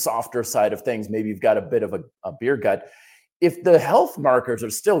softer side of things, maybe you've got a bit of a beer gut. If the health markers are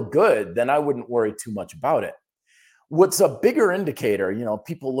still good, then I wouldn't worry too much about it. What's a bigger indicator,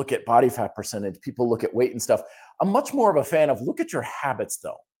 people look at body fat percentage, people look at weight and stuff. I'm much more of a fan of look at your habits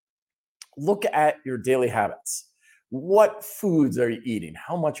though. Look at your daily habits. What foods are you eating?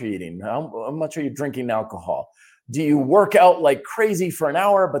 How much are you eating? How much are you drinking alcohol? Do you work out like crazy for an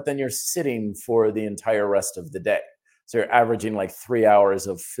hour, but then you're sitting for the entire rest of the day? So you're averaging like 3 hours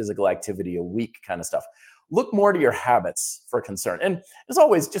of physical activity a week kind of stuff. Look more to your habits for concern. And as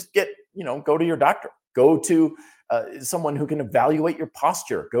always, just go to your doctor. Go to someone who can evaluate your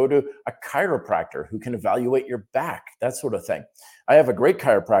posture. Go to a chiropractor who can evaluate your back, that sort of thing. I have a great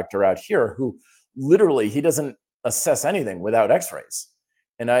chiropractor out here who literally, he doesn't assess anything without x-rays.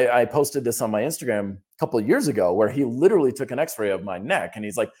 And I posted this on my Instagram a couple of years ago where he literally took an x-ray of my neck and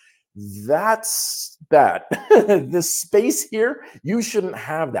he's like, that's bad. This space here, you shouldn't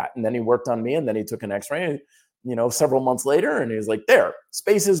have that. And then he worked on me and then he took an x-ray, several months later and he was like, there,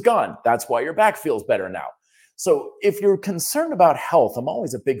 space is gone. That's why your back feels better now. So if you're concerned about health, I'm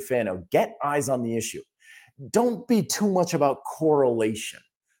always a big fan of get eyes on the issue. Don't be too much about correlation.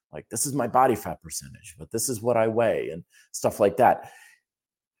 Like this is my body fat percentage, but this is what I weigh and stuff like that.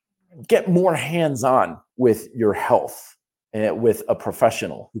 Get more hands-on with your health with a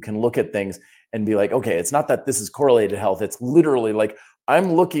professional who can look at things and be like, okay, it's not that this is correlated health. It's literally like,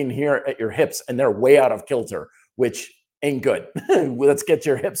 I'm looking here at your hips and they're way out of kilter, which ain't good. Let's get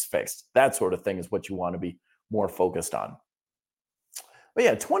your hips fixed. That sort of thing is what you want to be more focused on. But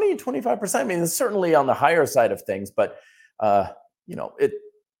yeah, 20, 25%, I mean, it's certainly on the higher side of things, but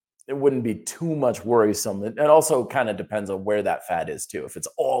it wouldn't be too much worrisome. It also kind of depends on where that fat is too. If it's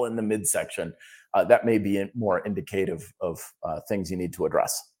all in the midsection, that may be more indicative of things you need to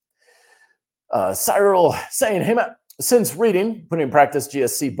address. Cyril saying, hey, Matt, since reading Putting in Practice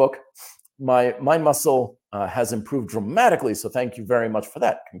GSC book, my muscle has improved dramatically. So thank you very much for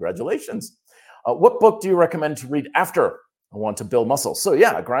that. Congratulations. What book do you recommend to read after I want to build muscle? So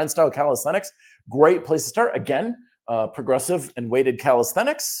yeah, Grind Style Calisthenics, great place to start. Again, progressive and weighted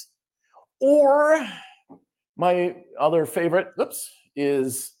calisthenics. Or my other favorite,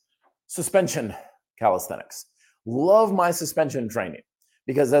 is suspension calisthenics. Love my suspension training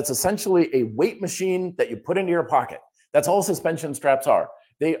because that's essentially a weight machine that you put into your pocket. That's all suspension straps are.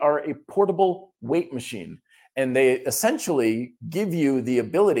 They are a portable weight machine, and they essentially give you the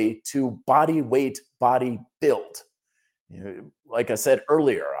ability to body weight, body build. Like I said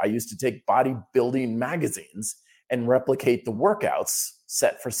earlier, I used to take bodybuilding magazines and replicate the workouts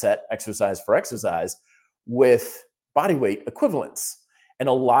set for set, exercise for exercise with body weight equivalents. And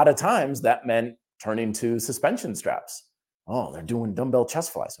a lot of times that meant turning to suspension straps. Oh, they're doing dumbbell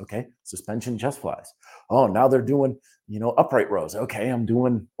chest flies. Okay, suspension chest flies. Oh, now they're doing, upright rows. Okay, I'm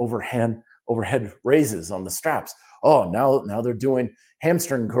doing overhead raises on the straps. Oh, now they're doing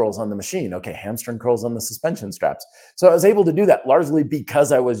hamstring curls on the machine. Okay, hamstring curls on the suspension straps. So I was able to do that largely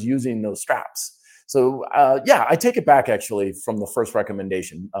because I was using those straps. So yeah, I take it back actually from the first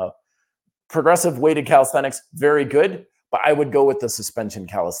recommendation. Progressive weighted calisthenics, very good, but I would go with the suspension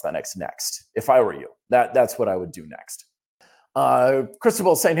calisthenics next if I were you. That's what I would do next.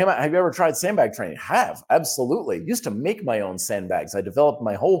 Christabel saying, hey, Matt, have you ever tried sandbag training? Have, absolutely. Used to make my own sandbags. I developed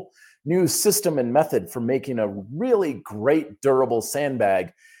my whole new system and method for making a really great, durable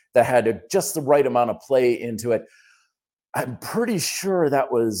sandbag that had just the right amount of play into it. I'm pretty sure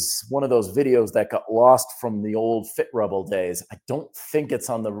that was one of those videos that got lost from the old Fit Rebel days. I don't think it's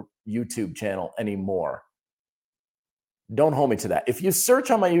on the YouTube channel anymore. Don't hold me to that. If you search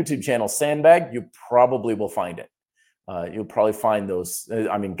on my YouTube channel, sandbag, you probably will find it. You'll probably find those.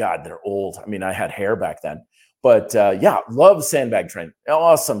 I mean, God, they're old. I mean, I had hair back then. But yeah, love sandbag training.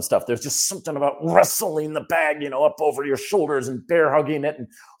 Awesome stuff. There's just something about wrestling the bag, up over your shoulders and bear hugging it and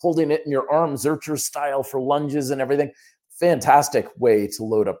holding it in your arms, Zercher style for lunges and everything. Fantastic way to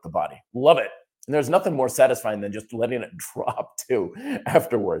load up the body. Love it. And there's nothing more satisfying than just letting it drop too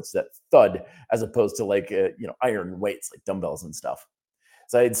afterwards, that thud, as opposed to like, iron weights like dumbbells and stuff.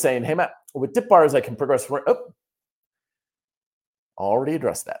 So I'd saying, hey, Matt, with dip bars, I can progress. Already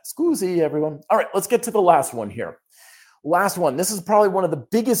addressed that. Scusi, everyone. All right, let's get to the last one here. Last one. This is probably one of the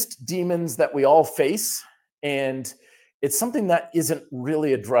biggest demons that we all face. And it's something that isn't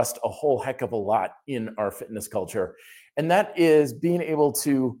really addressed a whole heck of a lot in our fitness culture. And that is being able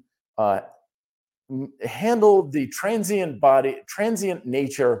to handle the transient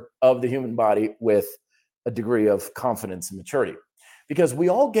nature of the human body with a degree of confidence and maturity. Because we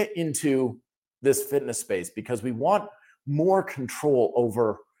all get into this fitness space because we want more control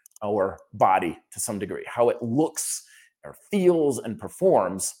over our body to some degree, how it looks or feels and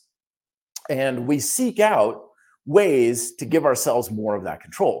performs. And we seek out ways to give ourselves more of that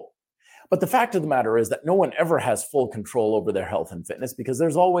control. But the fact of the matter is that no one ever has full control over their health and fitness because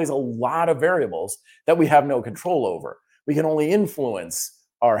there's always a lot of variables that we have no control over. We can only influence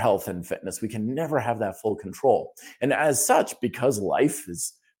our health and fitness. We can never have that full control. And as such, because life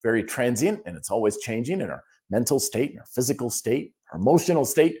is very transient and it's always changing, and our mental state, our physical state, our emotional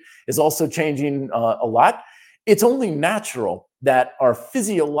state is also changing a lot, it's only natural that our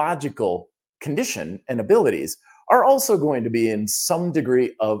physiological condition and abilities are also going to be in some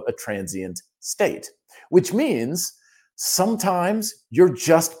degree of a transient state, which means sometimes you're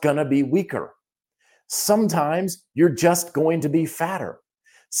just going to be weaker. Sometimes you're just going to be fatter.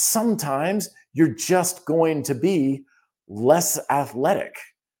 Sometimes you're just going to be less athletic.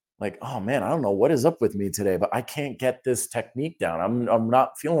 Like, oh man, I don't know what is up with me today, but I can't get this technique down. I'm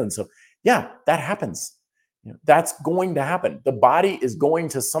not feeling so. Yeah, that happens. That's going to happen. The body is going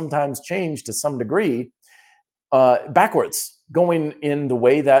to sometimes change to some degree backwards, going in the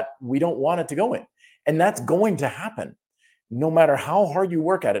way that we don't want it to go in. And that's going to happen. No matter how hard you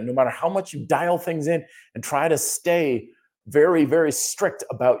work at it, no matter how much you dial things in and try to stay very, very strict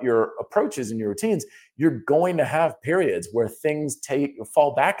about your approaches and your routines, you're going to have periods where things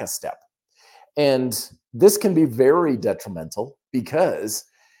fall back a step. And this can be very detrimental because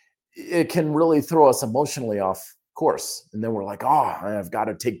it can really throw us emotionally off course. And then we're like, oh, I've got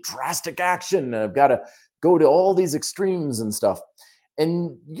to take drastic action. I've got to go to all these extremes and stuff.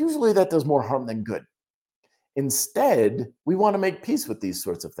 And usually that does more harm than good. Instead, we want to make peace with these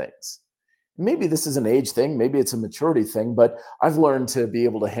sorts of things. Maybe this is an age thing, maybe it's a maturity thing, but I've learned to be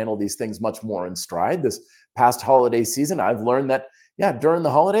able to handle these things much more in stride. This past holiday season, I've learned that, yeah, during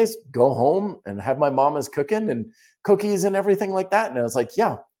the holidays, go home and have my mama's cooking and cookies and everything like that. And I was like,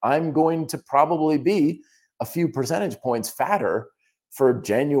 yeah, I'm going to probably be a few percentage points fatter for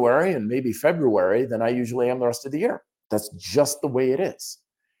January and maybe February than I usually am the rest of the year. That's just the way it is.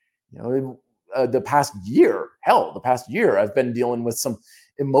 The past year, I've been dealing with some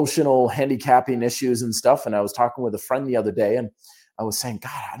emotional handicapping issues and stuff. And I was talking with a friend the other day and I was saying,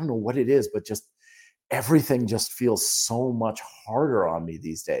 God, I don't know what it is, but just everything just feels so much harder on me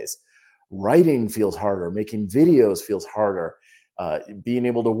these days. Writing feels harder, making videos feels harder, being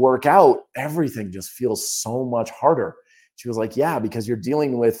able to work out, everything just feels so much harder. She was like, yeah, because you're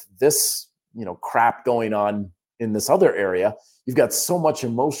dealing with this, crap going on in this other area. You've got so much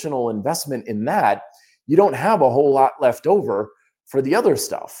emotional investment in that. You don't have a whole lot left over for the other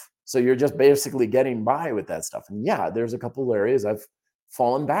stuff. So you're just basically getting by with that stuff. And yeah, there's a couple of areas I've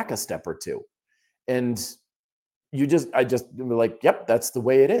fallen back a step or two. And I just like, yep, that's the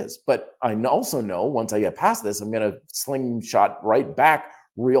way it is. But I also know once I get past this, I'm going to slingshot right back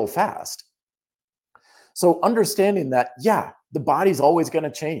real fast. So understanding that, yeah, the body's always going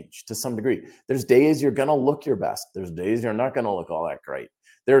to change to some degree. There's days you're going to look your best. There's days you're not going to look all that great.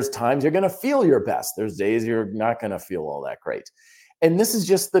 There's times you're going to feel your best. There's days you're not going to feel all that great. And this is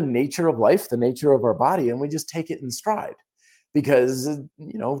just the nature of life, the nature of our body. And we just take it in stride because,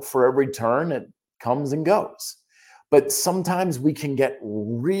 for every turn, it comes and goes. But sometimes we can get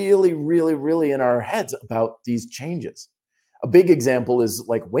really, really, really in our heads about these changes, A big example is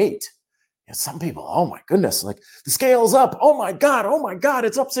like weight. Some people, oh my goodness, like the scale's up. Oh my God,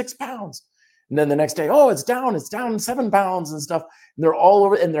 it's up 6 pounds. And then the next day, oh, it's down 7 pounds and stuff. And they're all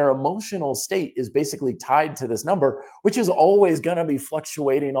over, and their emotional state is basically tied to this number, which is always going to be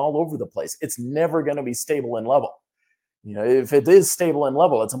fluctuating all over the place. It's never going to be stable and level. If it is stable and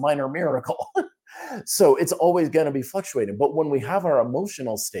level, it's a minor miracle. So it's always going to be fluctuating. But when we have our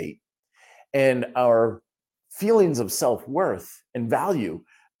emotional state and our feelings of self-worth and value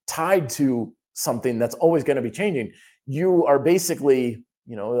tied to something that's always going to be changing, you are basically,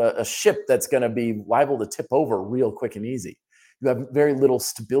 a ship that's going to be liable to tip over real quick and easy. You have very little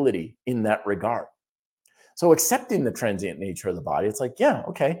stability in that regard. So accepting the transient nature of the body, it's like, yeah,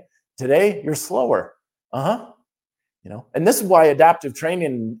 okay, today you're slower. And this is why adaptive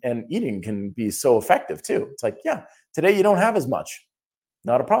training and eating can be so effective too. It's like, yeah, today you don't have as much.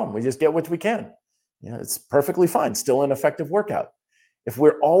 Not a problem. We just get what we can. It's perfectly fine. Still an effective workout. If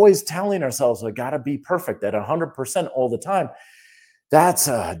we're always telling ourselves we got to be perfect at 100% all the time, that's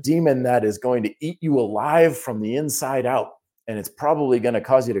a demon that is going to eat you alive from the inside out. And it's probably going to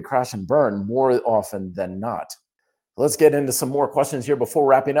cause you to crash and burn more often than not. Let's get into some more questions here before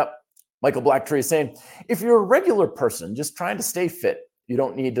wrapping up. Michael Blacktree is saying, if you're a regular person just trying to stay fit, you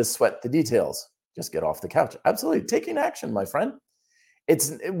don't need to sweat the details. Just get off the couch. Absolutely. Taking action, my friend.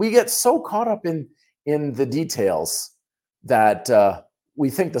 We get so caught up in the details that we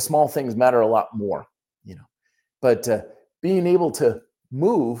think the small things matter a lot more, but being able to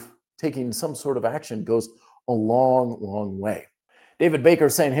move, taking some sort of action goes a long, long way. David Baker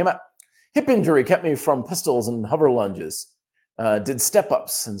saying, hey, hip injury kept me from pistols and hover lunges, did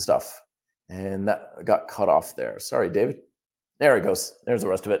step-ups and stuff, and that got cut off there. Sorry, David. There it goes. There's the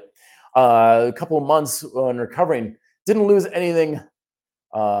rest of it. A couple of months on recovering, didn't lose anything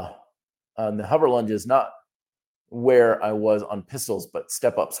on the hover lunges, not where I was on pistols, but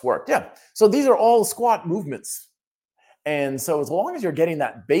step-ups worked. Yeah, so these are all squat movements. And so as long as you're getting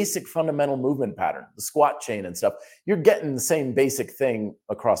that basic fundamental movement pattern, the squat chain and stuff, you're getting the same basic thing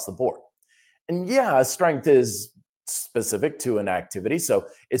across the board. And yeah, strength is specific to an activity. So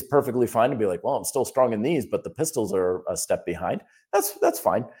it's perfectly fine to be like, well, I'm still strong in these, but the pistols are a step behind. That's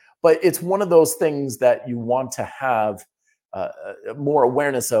fine. But it's one of those things that you want to have more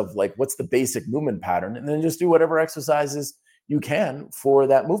awareness of, like, what's the basic movement pattern, and then just do whatever exercises you can for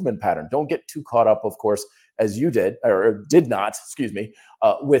that movement pattern. Don't get too caught up, of course, as you did or did not,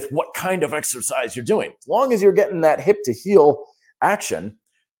 with what kind of exercise you're doing. As long as you're getting that hip to heel action,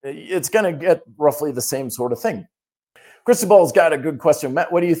 it's going to get roughly the same sort of thing. Cristobal's got a good question.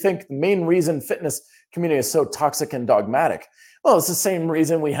 Matt, what do you think the main reason fitness community is so toxic and dogmatic? Well, it's the same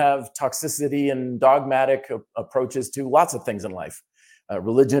reason we have toxicity and dogmatic approaches to lots of things in life.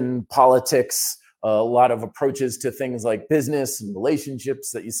 Religion, politics, a lot of approaches to things like business and relationships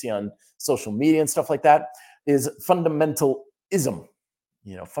that you see on social media and stuff like that is fundamentalism.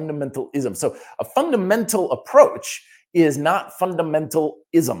 Fundamentalism. So a fundamental approach is not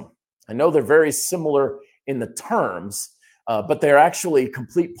fundamentalism. I know they're very similar in the terms, but they're actually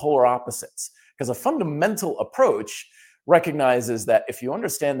complete polar opposites. Because a fundamental approach recognizes that if you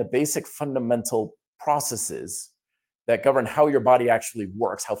understand the basic fundamental processes that govern how your body actually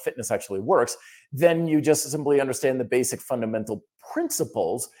works, how fitness actually works, then you just simply understand the basic fundamental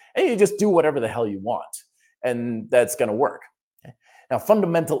principles and you just do whatever the hell you want. And that's going to work. Okay? Now,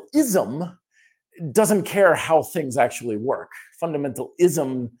 fundamentalism doesn't care how things actually work.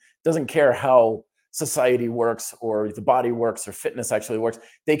 Fundamentalism doesn't care how society works or the body works or fitness actually works.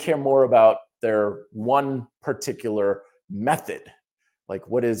 They care more about their one particular method, like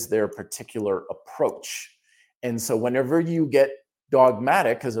what is their particular approach. And so whenever you get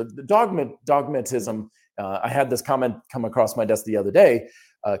dogmatic, because dogmatism, I had this comment come across my desk the other day,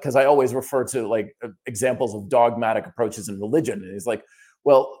 because I always refer to like examples of dogmatic approaches in religion. And he's like,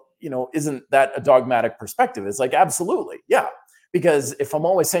 well, isn't that a dogmatic perspective? It's like, absolutely. Yeah. Because if I'm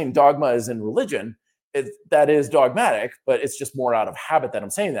always saying dogma is in religion, that is dogmatic, but it's just more out of habit that I'm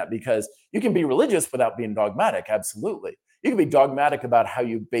saying that, because you can be religious without being dogmatic. Absolutely. You can be dogmatic about how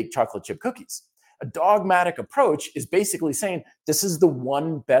you bake chocolate chip cookies. A dogmatic approach is basically saying this is the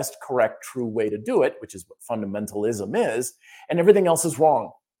one best, correct, true way to do it, which is what fundamentalism is, and everything else is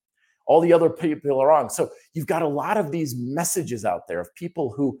wrong. All the other people are wrong. So you've got a lot of these messages out there of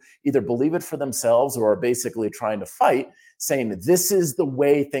people who either believe it for themselves or are basically trying to fight, saying this is the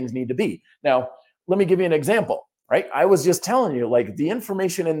way things need to be. Now, let me give you an example, right? I was just telling you, like, the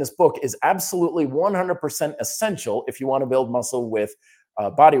information in this book is absolutely 100% essential if you want to build muscle with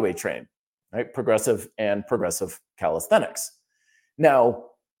bodyweight training, right? Progressive and progressive calisthenics. Now,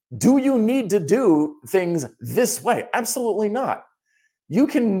 Do you need to do things this way? Absolutely not. You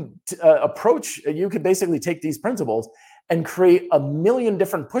can you can basically take these principles and create a million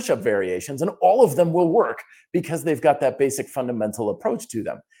different push-up variations, and all of them will work because they've got that basic fundamental approach to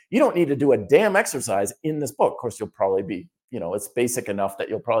them. You don't need to do a damn exercise in this book. Of course, you'll probably be, it's basic enough that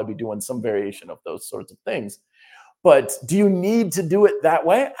you'll probably be doing some variation of those sorts of things. But do you need to do it that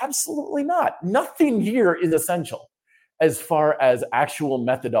way? Absolutely not. Nothing here is essential as far as actual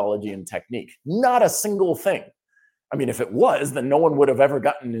methodology and technique. Not a single thing. I mean, if it was, then no one would have ever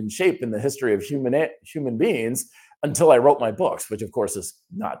gotten in shape in the history of human beings until I wrote my books, which of course is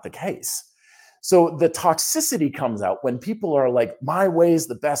not the case. So the toxicity comes out when people are like, my way is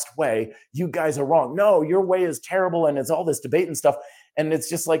the best way. You guys are wrong. No, your way is terrible. And it's all this debate and stuff. And it's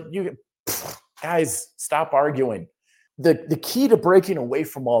just like, guys, stop arguing. The key to breaking away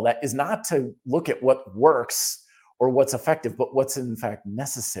from all that is not to look at what works or what's effective, but what's in fact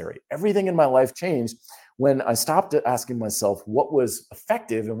necessary. Everything in my life changed when I stopped asking myself what was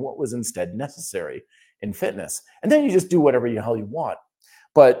effective and what was instead necessary in fitness. And then you just do whatever the hell you want.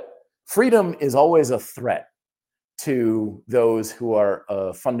 But freedom is always a threat to those who are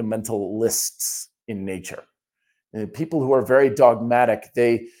fundamentalists in nature. And people who are very dogmatic,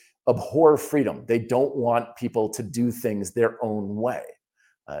 they abhor freedom. They don't want people to do things their own way.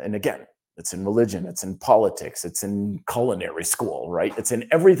 And again, it's in religion, it's in politics, it's in culinary school, right? It's in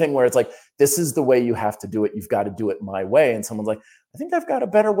everything where it's like, this is the way you have to do it. You've got to do it my way. And someone's like, I think I've got a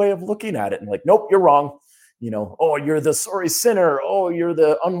better way of looking at it. And like, nope, you're wrong. Oh, you're the sorry sinner. Oh, you're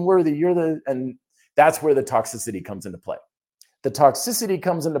the unworthy. And that's where the toxicity comes into play. The toxicity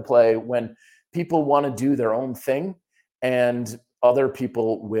comes into play when people want to do their own thing and other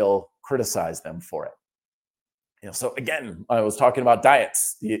people will criticize them for it. So again, I was talking about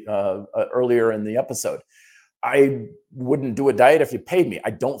diets earlier in the episode. I wouldn't do a diet if you paid me.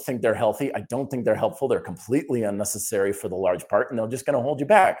 I don't think they're healthy. I don't think they're helpful. They're completely unnecessary for the large part, and they're just going to hold you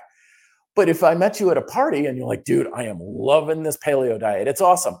back. But if I met you at a party and you're like, dude, I am loving this paleo diet. It's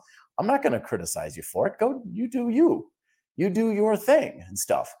awesome. I'm not going to criticize you for it. Go, you do you. You do your thing and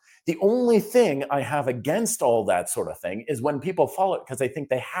stuff. The only thing I have against all that sort of thing is when people follow it because they think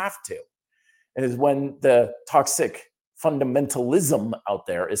they have to. Is when the toxic fundamentalism out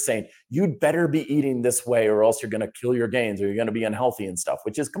there is saying, you'd better be eating this way or else you're going to kill your gains or you're going to be unhealthy and stuff,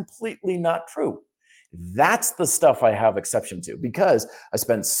 which is completely not true. That's the stuff I have exception to because I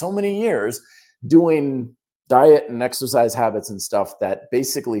spent so many years doing diet and exercise habits and stuff that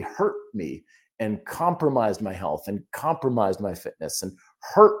basically hurt me and compromised my health and compromised my fitness and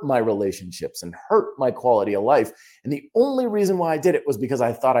hurt my relationships and hurt my quality of life. And the only reason why I did it was because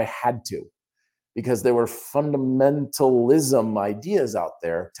I thought I had to. Because there were fundamentalism ideas out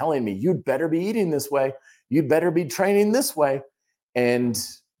there telling me, you'd better be eating this way. You'd better be training this way. And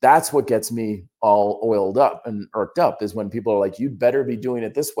that's what gets me all oiled up and irked up is when people are like, you'd better be doing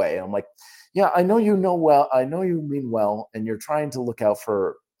it this way. And I'm like, yeah, I know you know well. I know you mean well, and you're trying to look out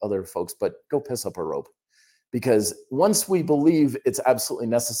for other folks, but go piss up a rope. Because once we believe it's absolutely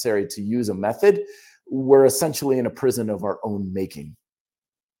necessary to use a method, we're essentially in a prison of our own making.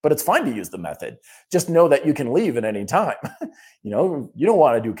 But it's fine to use the method. Just know that you can leave at any time. You don't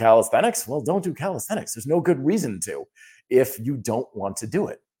want to do calisthenics. Well, don't do calisthenics. There's no good reason to if you don't want to do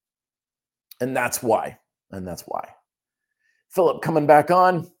it. And that's why. Philip coming back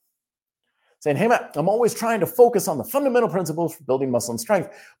on, saying, hey, Matt, I'm always trying to focus on the fundamental principles for building muscle and strength,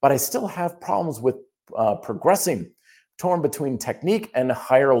 but I still have problems with progressing, torn between technique and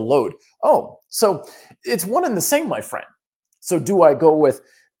higher load. Oh, so it's one and the same, my friend. So do I go with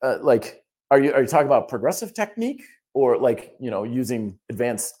are you talking about progressive technique or using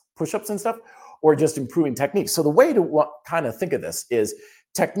advanced push-ups and stuff or just improving technique? So the way to kind of think of this is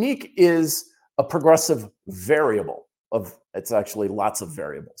technique is a progressive variable it's actually lots of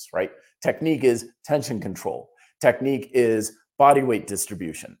variables, right? Technique is tension control. Technique is body weight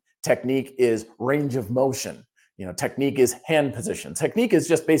distribution. Technique is range of motion. Technique is hand position. Technique is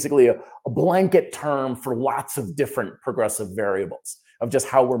just basically a blanket term for lots of different progressive variables of just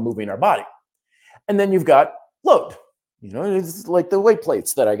how we're moving our body. And then you've got load. It's like the weight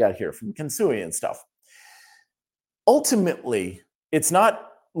plates that I got here from Kensui and stuff. Ultimately, it's not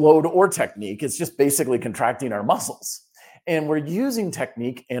load or technique. It's just basically contracting our muscles. And we're using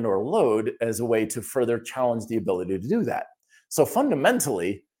technique and or load as a way to further challenge the ability to do that. So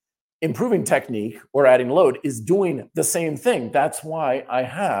fundamentally, improving technique or adding load is doing the same thing. That's why I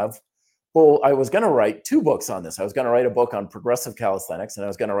was going to write 2 books on this. I was going to write a book on progressive calisthenics, and I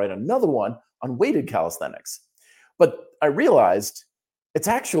was going to write another one on weighted calisthenics. But I realized it's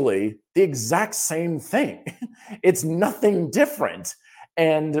actually the exact same thing. It's nothing different.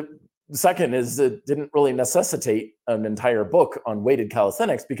 And the second is it didn't really necessitate an entire book on weighted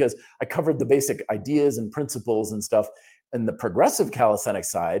calisthenics because I covered the basic ideas and principles and stuff in the progressive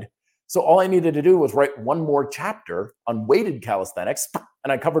calisthenics side. So all I needed to do was write one more chapter on weighted calisthenics,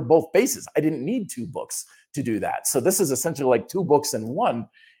 and I covered both bases. I didn't need two books to do that. So this is essentially like two books in one,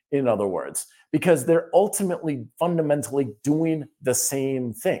 in other words, because they're ultimately fundamentally doing the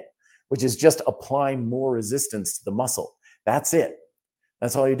same thing, which is just applying more resistance to the muscle. That's it.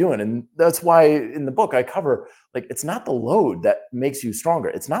 That's all you're doing. And that's why in the book I cover, like, it's not the load that makes you stronger.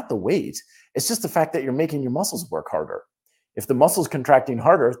 It's not the weight. It's just the fact that you're making your muscles work harder. If the muscle's contracting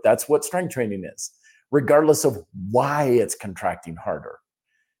harder, that's what strength training is, regardless of why it's contracting harder.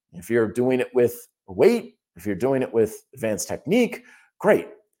 If you're doing it with weight, if you're doing it with advanced technique, great.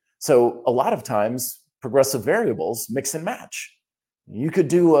 So a lot of times, progressive variables mix and match. You could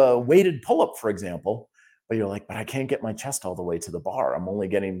do a weighted pull-up, for example, but you're like, but I can't get my chest all the way to the bar. I'm only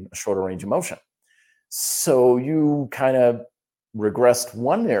getting a shorter range of motion. So you kind of regressed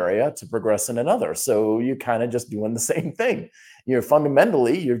one area to progress in another. So you kind of just doing the same thing. You're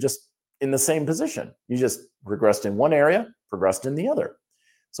just in the same position. You just regressed in one area, progressed in the other.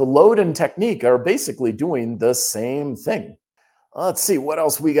 So load and technique are basically doing the same thing. Let's see what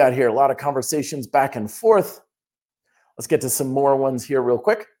else we got here. A lot of conversations back and forth. Let's get to some more ones here real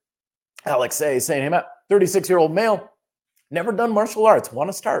quick. Alex A saying, hey, Matt, 36-year-old male, never done martial arts, want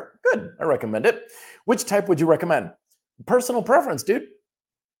to start. Good, I recommend it. Which type would you recommend? Personal preference, dude.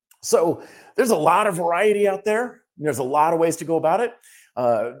 So there's a lot of variety out there. There's a lot of ways to go about it.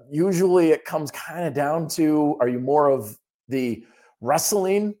 Usually it comes kind of down to, are you more of the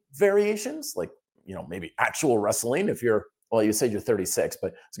wrestling variations? Like, maybe actual wrestling if you're, well, you said you're 36,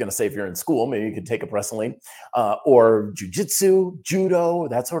 but I was going to say if you're in school, maybe you could take up wrestling or jujitsu, judo,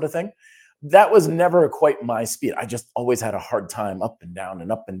 that sort of thing. That was never quite my speed. I just always had a hard time up and down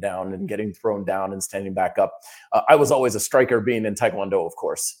and getting thrown down and standing back up. I was always a striker, being in Taekwondo, of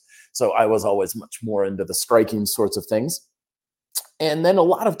course. So I was always much more into the striking sorts of things. And then a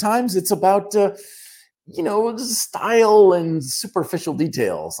lot of times it's about, style and superficial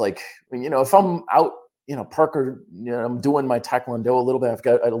details. Like, if I'm out, Parker, I'm doing my Taekwondo a little bit. I've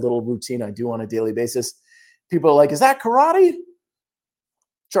got a little routine I do on a daily basis. People are like, is that karate?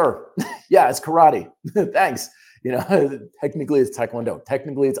 Sure. Yeah, it's karate. Thanks. Technically it's Taekwondo.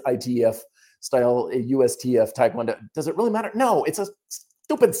 Technically it's ITF style, USTF Taekwondo. Does it really matter? No, it's a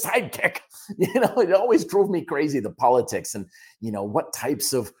stupid sidekick. It always drove me crazy, the politics and, what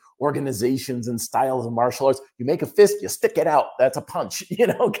types of organizations and styles of martial arts. You make a fist, you stick it out. That's a punch,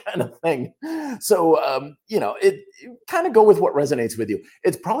 kind of thing. So, it kind of go with what resonates with you.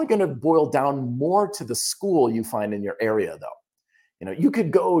 It's probably going to boil down more to the school you find in your area, though. You could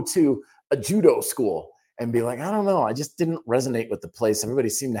go to a judo school and be like, I don't know, I just didn't resonate with the place. Everybody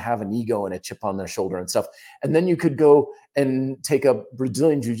seemed to have an ego and a chip on their shoulder and stuff. And then you could go and take a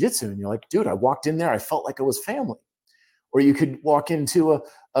Brazilian jiu-jitsu and you're like, dude, I walked in there, I felt like it was family. Or you could walk into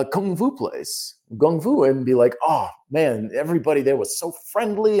a Kung Fu place, Kung Fu, and be like, oh man, everybody there was so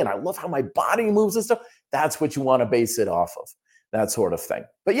friendly and I love how my body moves and stuff. That's what you want to base it off of, that sort of thing.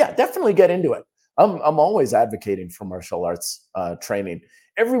 But yeah, definitely get into it. I'm always advocating for martial arts training.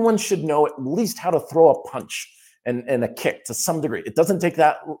 Everyone should know at least how to throw a punch and a kick to some degree. It doesn't take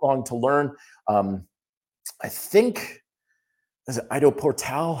that long to learn. I think, is it Ido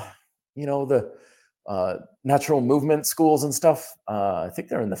Portal, the natural movement schools and stuff. I think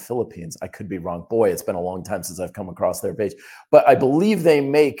they're in the Philippines. I could be wrong. Boy, it's been a long time since I've come across their page. But I believe they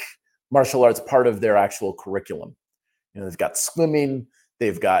make martial arts part of their actual curriculum. They've got swimming,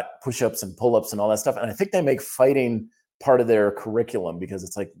 they've got push-ups and pull-ups and all that stuff. And I think they make fighting part of their curriculum because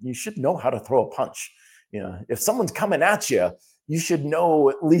it's like, you should know how to throw a punch. If someone's coming at you, you should know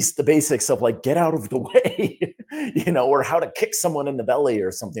at least the basics of like, get out of the way, or how to kick someone in the belly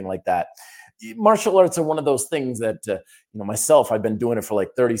or something like that. Martial arts are one of those things that, myself, I've been doing it for like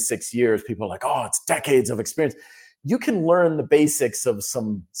 36 years. People are like, oh, it's decades of experience. You can learn the basics of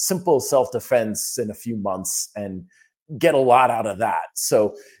some simple self-defense in a few months and get a lot out of that.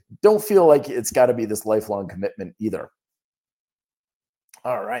 So don't feel like it's got to be this lifelong commitment either.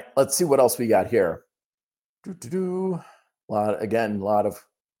 All right, let's see what else we got here. A lot of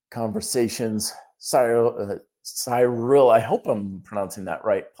conversations. Cyril, I hope I'm pronouncing that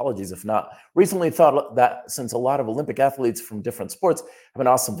right. Apologies if not. Recently thought that since a lot of Olympic athletes from different sports have an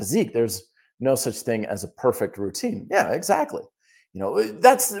awesome physique, there's no such thing as a perfect routine. Yeah, exactly. We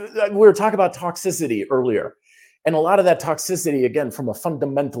were talking about toxicity earlier. And a lot of that toxicity, again, from a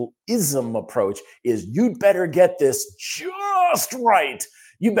fundamentalism approach, is you'd better get this just right.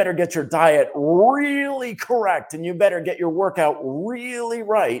 you better get your diet really correct and you better get your workout really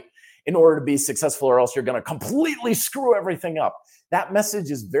right in order to be successful, or else you're going to completely screw everything up. That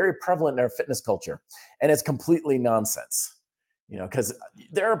message is very prevalent in our fitness culture, and it's completely nonsense. Because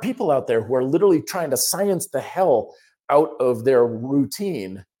there are people out there who are literally trying to science the hell out of their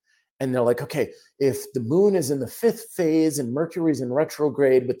routine. And they're like, okay, if the moon is in the 5th phase and Mercury's in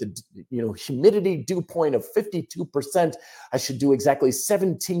retrograde with the humidity dew point of 52%, I should do exactly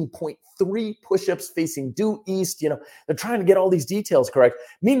 17.3 push-ups facing due east. They're trying to get all these details correct.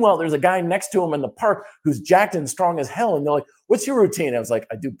 Meanwhile, there's a guy next to him in the park who's jacked and strong as hell. And they're like, what's your routine? I was like,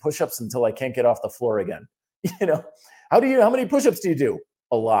 I do push-ups until I can't get off the floor again. How many push-ups do you do?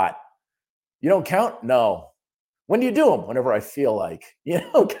 A lot. You don't count? No. When do you do them? Whenever I feel like,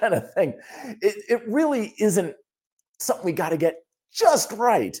 kind of thing. It really isn't something we got to get just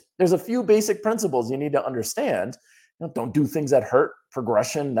right. There's a few basic principles you need to understand. Don't do things that hurt,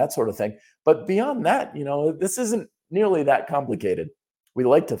 progression, that sort of thing. But beyond that, this isn't nearly that complicated. We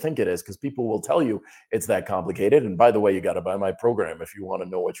like to think it is because people will tell you it's that complicated. And by the way, you got to buy my program if you want to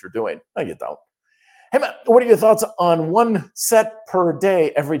know what you're doing. No, you don't. Hey, Matt, what are your thoughts on 1 set per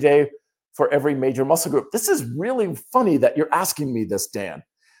day, every day, for every major muscle group? This is really funny that you're asking me this, Dan,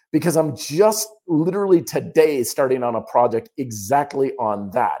 because I'm just literally today starting on a project exactly on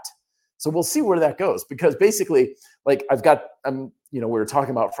that. So we'll see where that goes, because basically, like we were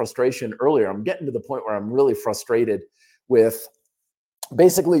talking about frustration earlier. I'm getting to the point where I'm really frustrated with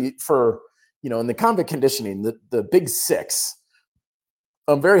basically in the convict conditioning, the big 6.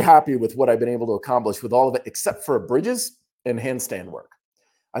 I'm very happy with what I've been able to accomplish with all of it, except for bridges and handstand work.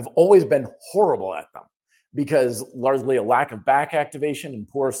 I've always been horrible at them because largely a lack of back activation and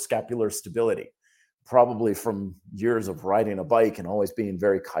poor scapular stability, probably from years of riding a bike and always being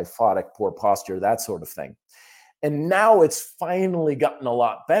very kyphotic, poor posture, that sort of thing. And now it's finally gotten a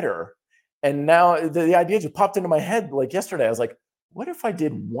lot better. And now the idea just popped into my head like yesterday. I was like, what if I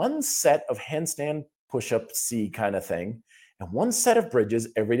did 1 set of handstand push-up C kind of thing and 1 set of bridges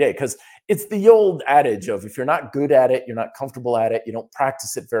every day? Because it's the old adage of, if you're not good at it, you're not comfortable at it, you don't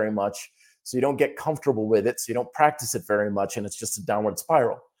practice it very much, so you don't get comfortable with it, so you don't practice it very much, and it's just a downward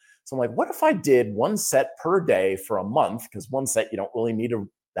spiral. So I'm like, what if I did 1 set per day for a month? Because 1 set you don't really need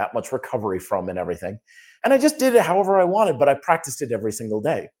that much recovery from and everything. And I just did it however I wanted, but I practiced it every single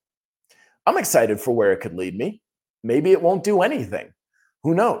day. I'm excited for where it could lead me. Maybe it won't do anything.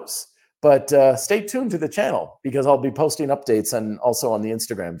 Who knows? But stay tuned to the channel, because I'll be posting updates and also on the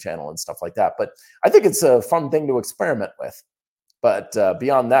Instagram channel and stuff like that. But I think it's a fun thing to experiment with. But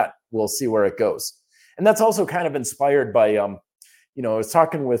beyond that, we'll see where it goes. And that's also kind of inspired by, I was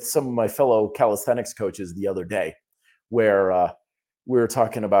talking with some of my fellow calisthenics coaches the other day, where we were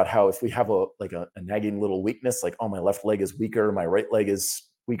talking about how if we have a nagging little weakness, like, oh, my left leg is weaker, my right leg is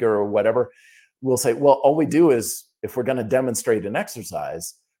weaker or whatever, we'll say, well, all we do is, if we're going to demonstrate an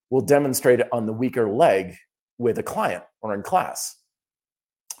exercise, we'll demonstrate it on the weaker leg with a client or in class.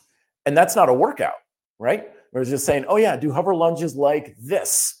 And that's not a workout, right? We're just saying, oh yeah, do hover lunges like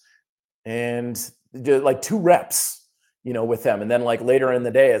this and do like 2 reps, with them. And then like later in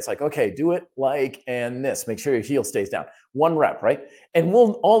the day, it's like, okay, do it like, and this, make sure your heel stays down. 1 rep, right? And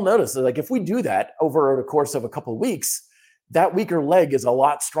we'll all notice that, like, if we do that over the course of a couple of weeks, that weaker leg is a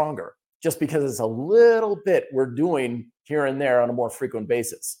lot stronger, just because it's a little bit we're doing here and there on a more frequent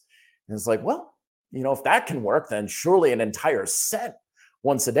basis. And it's like, well, if that can work, then surely an entire set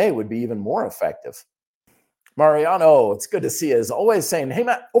once a day would be even more effective. Mariano, it's good to see you, as always, saying, hey,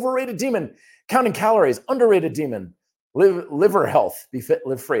 Matt, overrated demon, counting calories, underrated demon, liver health, be fit,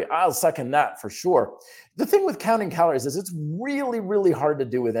 live free. I'll second that for sure. The thing with counting calories is it's really, really hard to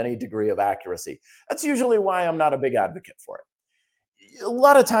do with any degree of accuracy. That's usually why I'm not a big advocate for it. A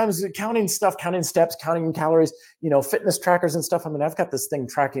lot of times counting stuff, counting steps, counting calories, fitness trackers and stuff. I mean, I've got this thing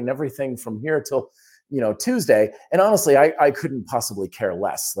tracking everything from here till, Tuesday. And honestly, I couldn't possibly care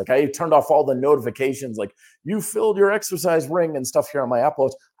less. Like, I turned off all the notifications, like, you filled your exercise ring and stuff here on my Apple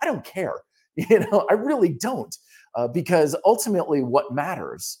Watch. I don't care. I really don't. Because ultimately what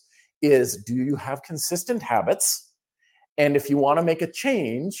matters is, do you have consistent habits? And if you want to make a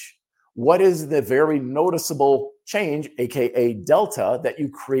change, what is the very noticeable change, aka delta, that you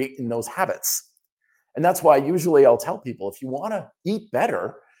create in those habits? And that's why usually I'll tell people, if you want to eat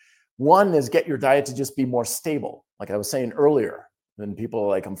better, one is get your diet to just be more stable. Like I was saying earlier, when people are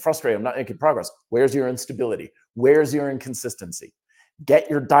like, I'm frustrated, I'm not making progress. Where's your instability? Where's your inconsistency? Get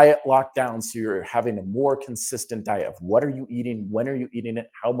your diet locked down so you're having a more consistent diet of what are you eating, when are you eating it,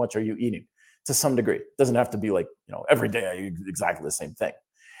 how much are you eating, to some degree. It doesn't have to be like, every day I eat exactly the same thing.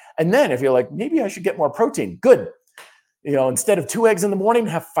 And then if you're like, maybe I should get more protein, good. Instead of 2 eggs in the morning,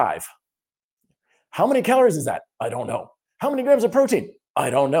 have 5. How many calories is that? I don't know. How many grams of protein? I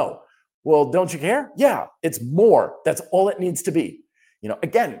don't know. Well, don't you care? Yeah, it's more. That's all it needs to be.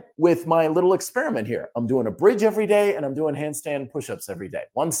 Again, with my little experiment here, I'm doing a bridge every day and I'm doing handstand push-ups every day,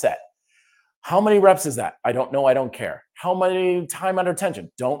 1 set. How many reps is that? I don't know. I don't care. How many time under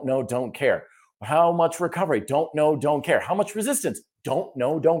tension? Don't know. Don't care. How much recovery? Don't know. Don't care. How much resistance? Don't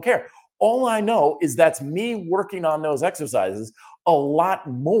know. Don't care. All I know is that's me working on those exercises a lot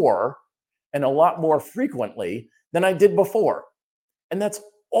more and a lot more frequently than I did before. And that's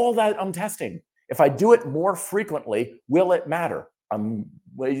all that I'm testing. If I do it more frequently, will it matter? I'm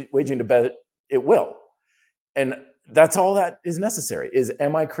waging to bet it will. And that's all that is necessary is,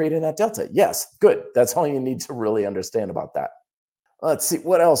 am I creating that delta? Yes, good. That's all you need to really understand about that. Let's see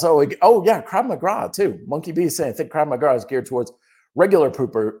what else. Oh yeah, Krav Maga too. Monkey B is saying, I think Krav Maga is geared towards regular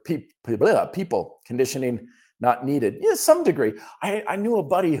people, conditioning not needed. Yeah, some degree. I knew a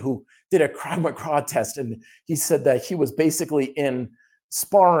buddy who did a Krav Maga test, and he said that he was basically in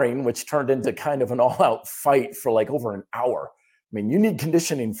sparring, which turned into kind of an all-out fight for like over an hour. I mean, you need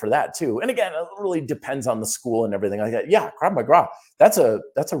conditioning for that too. And again, it really depends on the school and everything like that. Yeah, Krav Maga, that's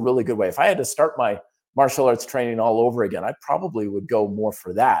a really good way. If I had to start my martial arts training all over again, I probably would go more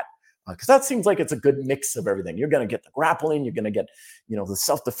for that, because that seems like it's a good mix of everything. You're going to get the grappling, you're going to get, the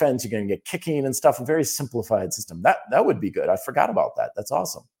self-defense, you're going to get kicking and stuff. A very simplified system. That would be good. I forgot about that. That's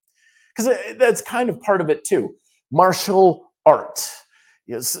awesome, because that's kind of part of it too. Martial art.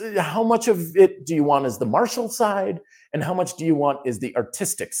 Yes, how much of it do you want as the martial side, and how much do you want is the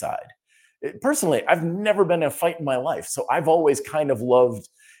artistic side? Personally, I've never been in a fight in my life, so I've always kind of loved,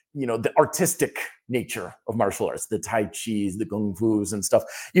 the artistic nature of martial arts, the Tai Chis, the Kung Fus and stuff.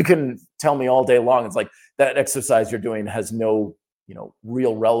 You can tell me all day long, it's like that exercise you're doing has no,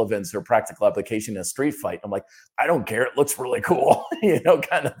 real relevance or practical application in a street fight. I'm like, I don't care. It looks really cool,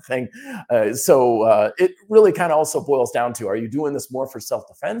 kind of thing. So it really kind of also boils down to, are you doing this more for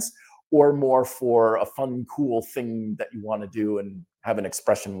self-defense or more for a fun, cool thing that you want to do and have an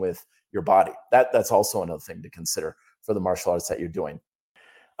expression with your body? That's also another thing to consider for the martial arts that you're doing.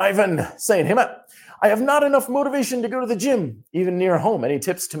 Ivan saying, hey Matt, I have not enough motivation to go to the gym, even near home. Any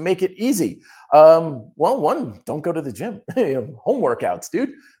tips to make it easy? Well, one, don't go to the gym. Home workouts,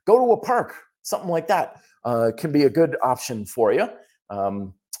 dude. Go to a park, something like that can be a good option for you.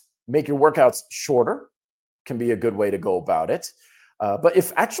 Make your workouts shorter can be a good way to go about it. But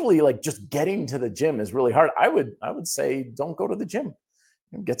if actually like just getting to the gym is really hard, I would say don't go to the gym.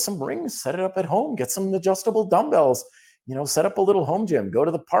 Get some rings, set it up at home, get some adjustable dumbbells. Set up a little home gym, go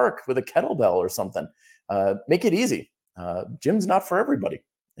to the park with a kettlebell or something. Make it easy. Gym's not for everybody.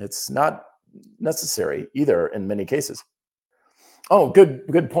 It's not necessary either in many cases. Oh,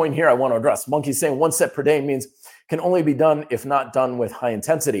 good point here I want to address. Monkey's saying 1 set per day means can only be done if not done with high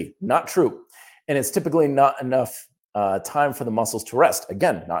intensity. Not true. And it's typically not enough time for the muscles to rest.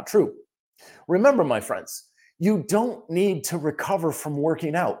 Again, not true. Remember, my friends, you don't need to recover from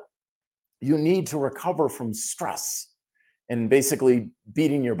working out. You need to recover from stress and basically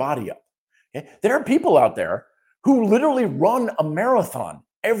beating your body up. Okay? There are people out there who literally run a marathon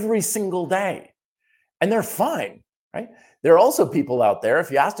every single day, and they're fine, right? There are also people out there,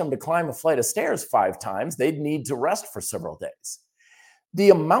 if you asked them to climb a flight of stairs 5 times, they'd need to rest for several days.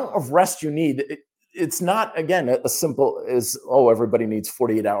 The amount of rest you need, it's not, again, as simple as, everybody needs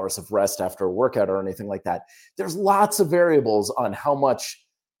 48 hours of rest after a workout or anything like that. There's lots of variables on how much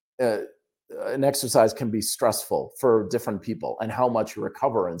an exercise can be stressful for different people and how much you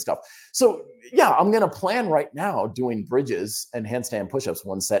recover and stuff. So yeah, I'm going to plan right now doing bridges and handstand push-ups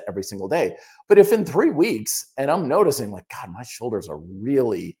 1 set every single day. But if in 3 weeks and I'm noticing like, God, my shoulders are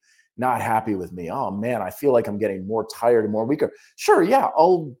really not happy with me. Oh man, I feel like I'm getting more tired and more weaker. Sure. Yeah.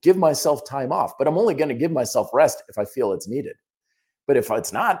 I'll give myself time off, but I'm only going to give myself rest if I feel it's needed. But if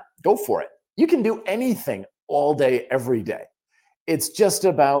it's not, go for it. You can do anything all day, every day. It's just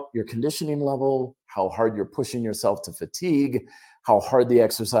about your conditioning level, how hard you're pushing yourself to fatigue, how hard the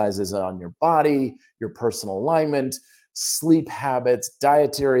exercise is on your body, your personal alignment, sleep habits,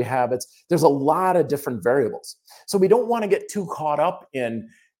 dietary habits. There's a lot of different variables. So we don't want to get too caught up in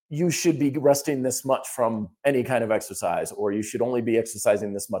you should be resting this much from any kind of exercise, or you should only be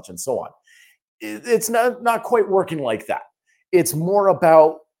exercising this much and so on. It's not quite working like that. It's more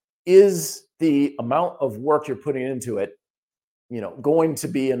about, is the amount of work you're putting into it going to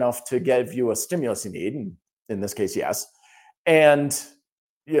be enough to give you a stimulus you need? And in this case, yes. And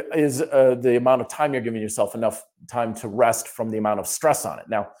is the amount of time you're giving yourself enough time to rest from the amount of stress on it?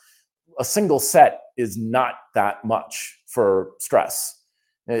 Now, a single set is not that much for stress.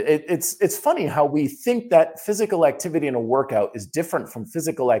 It's funny how we think that physical activity in a workout is different from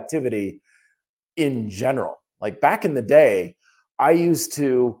physical activity in general. Like back in the day, I used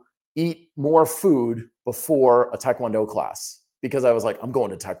to eat more food before a Taekwondo class because I was like, I'm going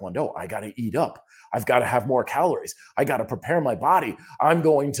to Taekwondo. I got to eat up. I've got to have more calories. I got to prepare my body. I'm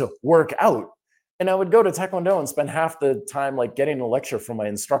going to work out. And I would go to Taekwondo and spend half the time like getting a lecture from my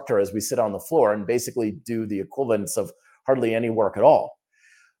instructor as we sit on the floor and basically do the equivalence of hardly any work at all.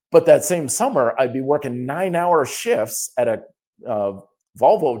 But that same summer, I'd be working 9-hour shifts at a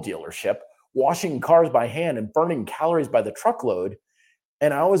Volvo dealership, washing cars by hand and burning calories by the truckload.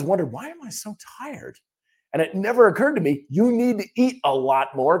 And I always wondered, why am I so tired? And it never occurred to me, you need to eat a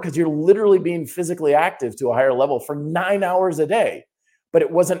lot more because you're literally being physically active to a higher level for 9 hours a day. But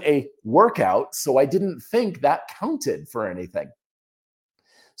it wasn't a workout, so I didn't think that counted for anything.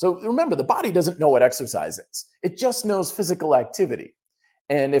 So remember, the body doesn't know what exercise is. It just knows physical activity.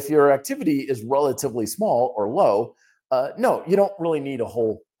 And if your activity is relatively small or low, no, you don't really need a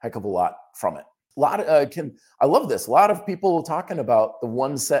whole heck of a lot from it. I love this. A lot of people talking about the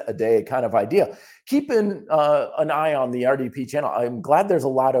 1 set a day kind of idea. Keep an eye on the RDP channel. I'm glad there's a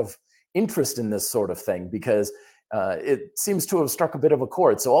lot of interest in this sort of thing because it seems to have struck a bit of a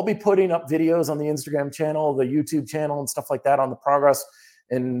chord. So I'll be putting up videos on the Instagram channel, the YouTube channel, and stuff like that on the progress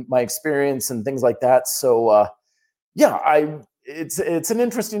and my experience and things like that. So it's an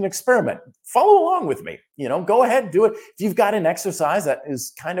interesting experiment. Follow along with me. Go ahead, do it. If you've got an exercise that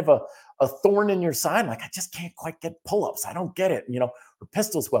is kind of a thorn in your side, like I just can't quite get pull-ups, I don't get it, or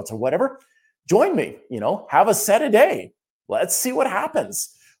pistol squats or whatever, join me. Have a set a day. Let's see what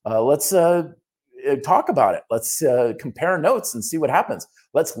happens. Let's talk about it. Let's compare notes and see what happens.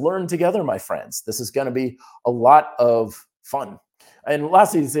 Let's learn together, my friends. This is going to be a lot of fun. And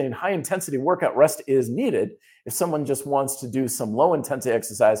lastly, saying high intensity workout rest is needed. If someone just wants to do some low intensity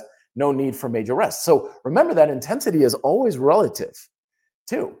exercise, no need for major rest. So remember that intensity is always relative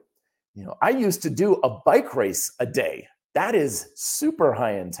too. I used to do a bike race a day. That is super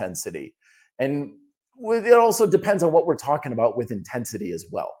high intensity. And it also depends on what we're talking about with intensity as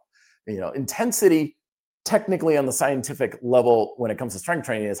well. Intensity technically on the scientific level when it comes to strength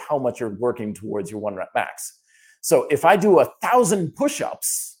training is how much you're working towards your 1 rep max. So if I do 1,000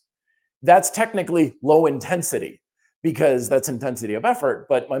 push-ups, that's technically low intensity because that's intensity of effort,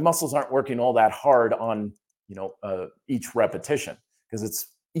 but my muscles aren't working all that hard on, each repetition because it's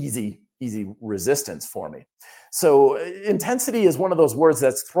easy resistance for me. So intensity is one of those words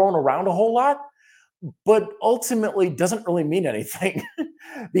that's thrown around a whole lot, but ultimately doesn't really mean anything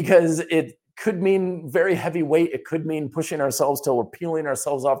because it could mean very heavy weight. It could mean pushing ourselves till we're peeling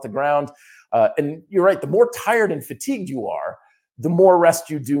ourselves off the ground. And you're right, the more tired and fatigued you are, the more rest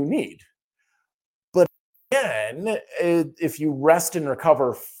you do need. But again, if you rest and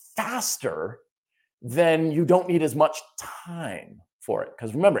recover faster, then you don't need as much time for it.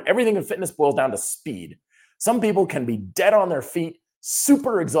 Because remember, everything in fitness boils down to speed. Some people can be dead on their feet,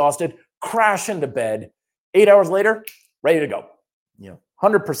 super exhausted, crash into bed, 8 hours later, ready to go,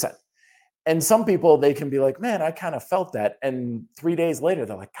 100%. And some people, they can be like, man, I kind of felt that. And 3 days later,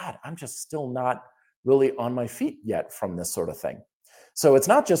 they're like, God, I'm just still not really on my feet yet from this sort of thing. So it's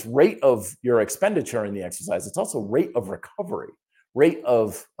not just rate of your expenditure in the exercise. It's also rate of recovery, rate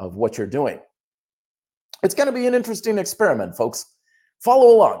of what you're doing. It's going to be an interesting experiment, folks.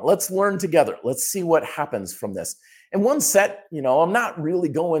 Follow along. Let's learn together. Let's see what happens from this. And 1 set, I'm not really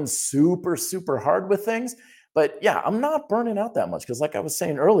going super, super hard with things. But yeah, I'm not burning out that much because like I was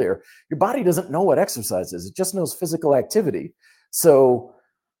saying earlier, your body doesn't know what exercise is. It just knows physical activity. So,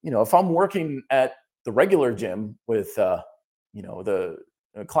 if I'm working at the regular gym with, the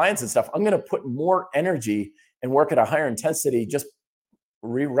clients and stuff, I'm going to put more energy and work at a higher intensity, just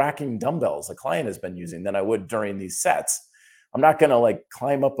re-racking dumbbells a client has been using than I would during these sets. I'm not going to like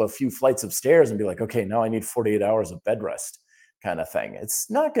climb up a few flights of stairs and be like, okay, now I need 48 hours of bed rest kind of thing. It's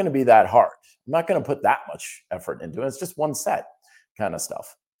not going to be that hard. I'm not going to put that much effort into it. It's just 1 set kind of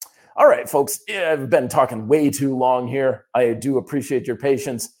stuff. All right, folks, I've been talking way too long here. I do appreciate your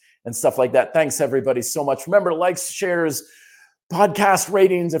patience and stuff like that. Thanks, everybody, so much. Remember, likes, shares, podcast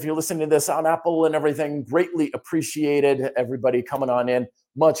ratings, if you're listening to this on Apple and everything, greatly appreciated. Everybody coming on in,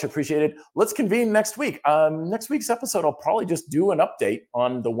 much appreciated. Let's convene next week. Next week's episode, I'll probably just do an update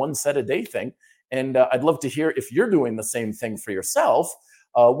on the 1 set a day thing. And I'd love to hear if you're doing the same thing for yourself,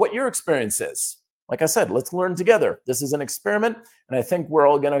 what your experience is. Like I said, let's learn together. This is an experiment, and I think we're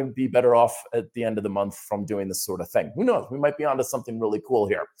all going to be better off at the end of the month from doing this sort of thing. Who knows? We might be onto something really cool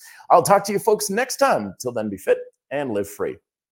here. I'll talk to you folks next time. Till then, be fit and live free.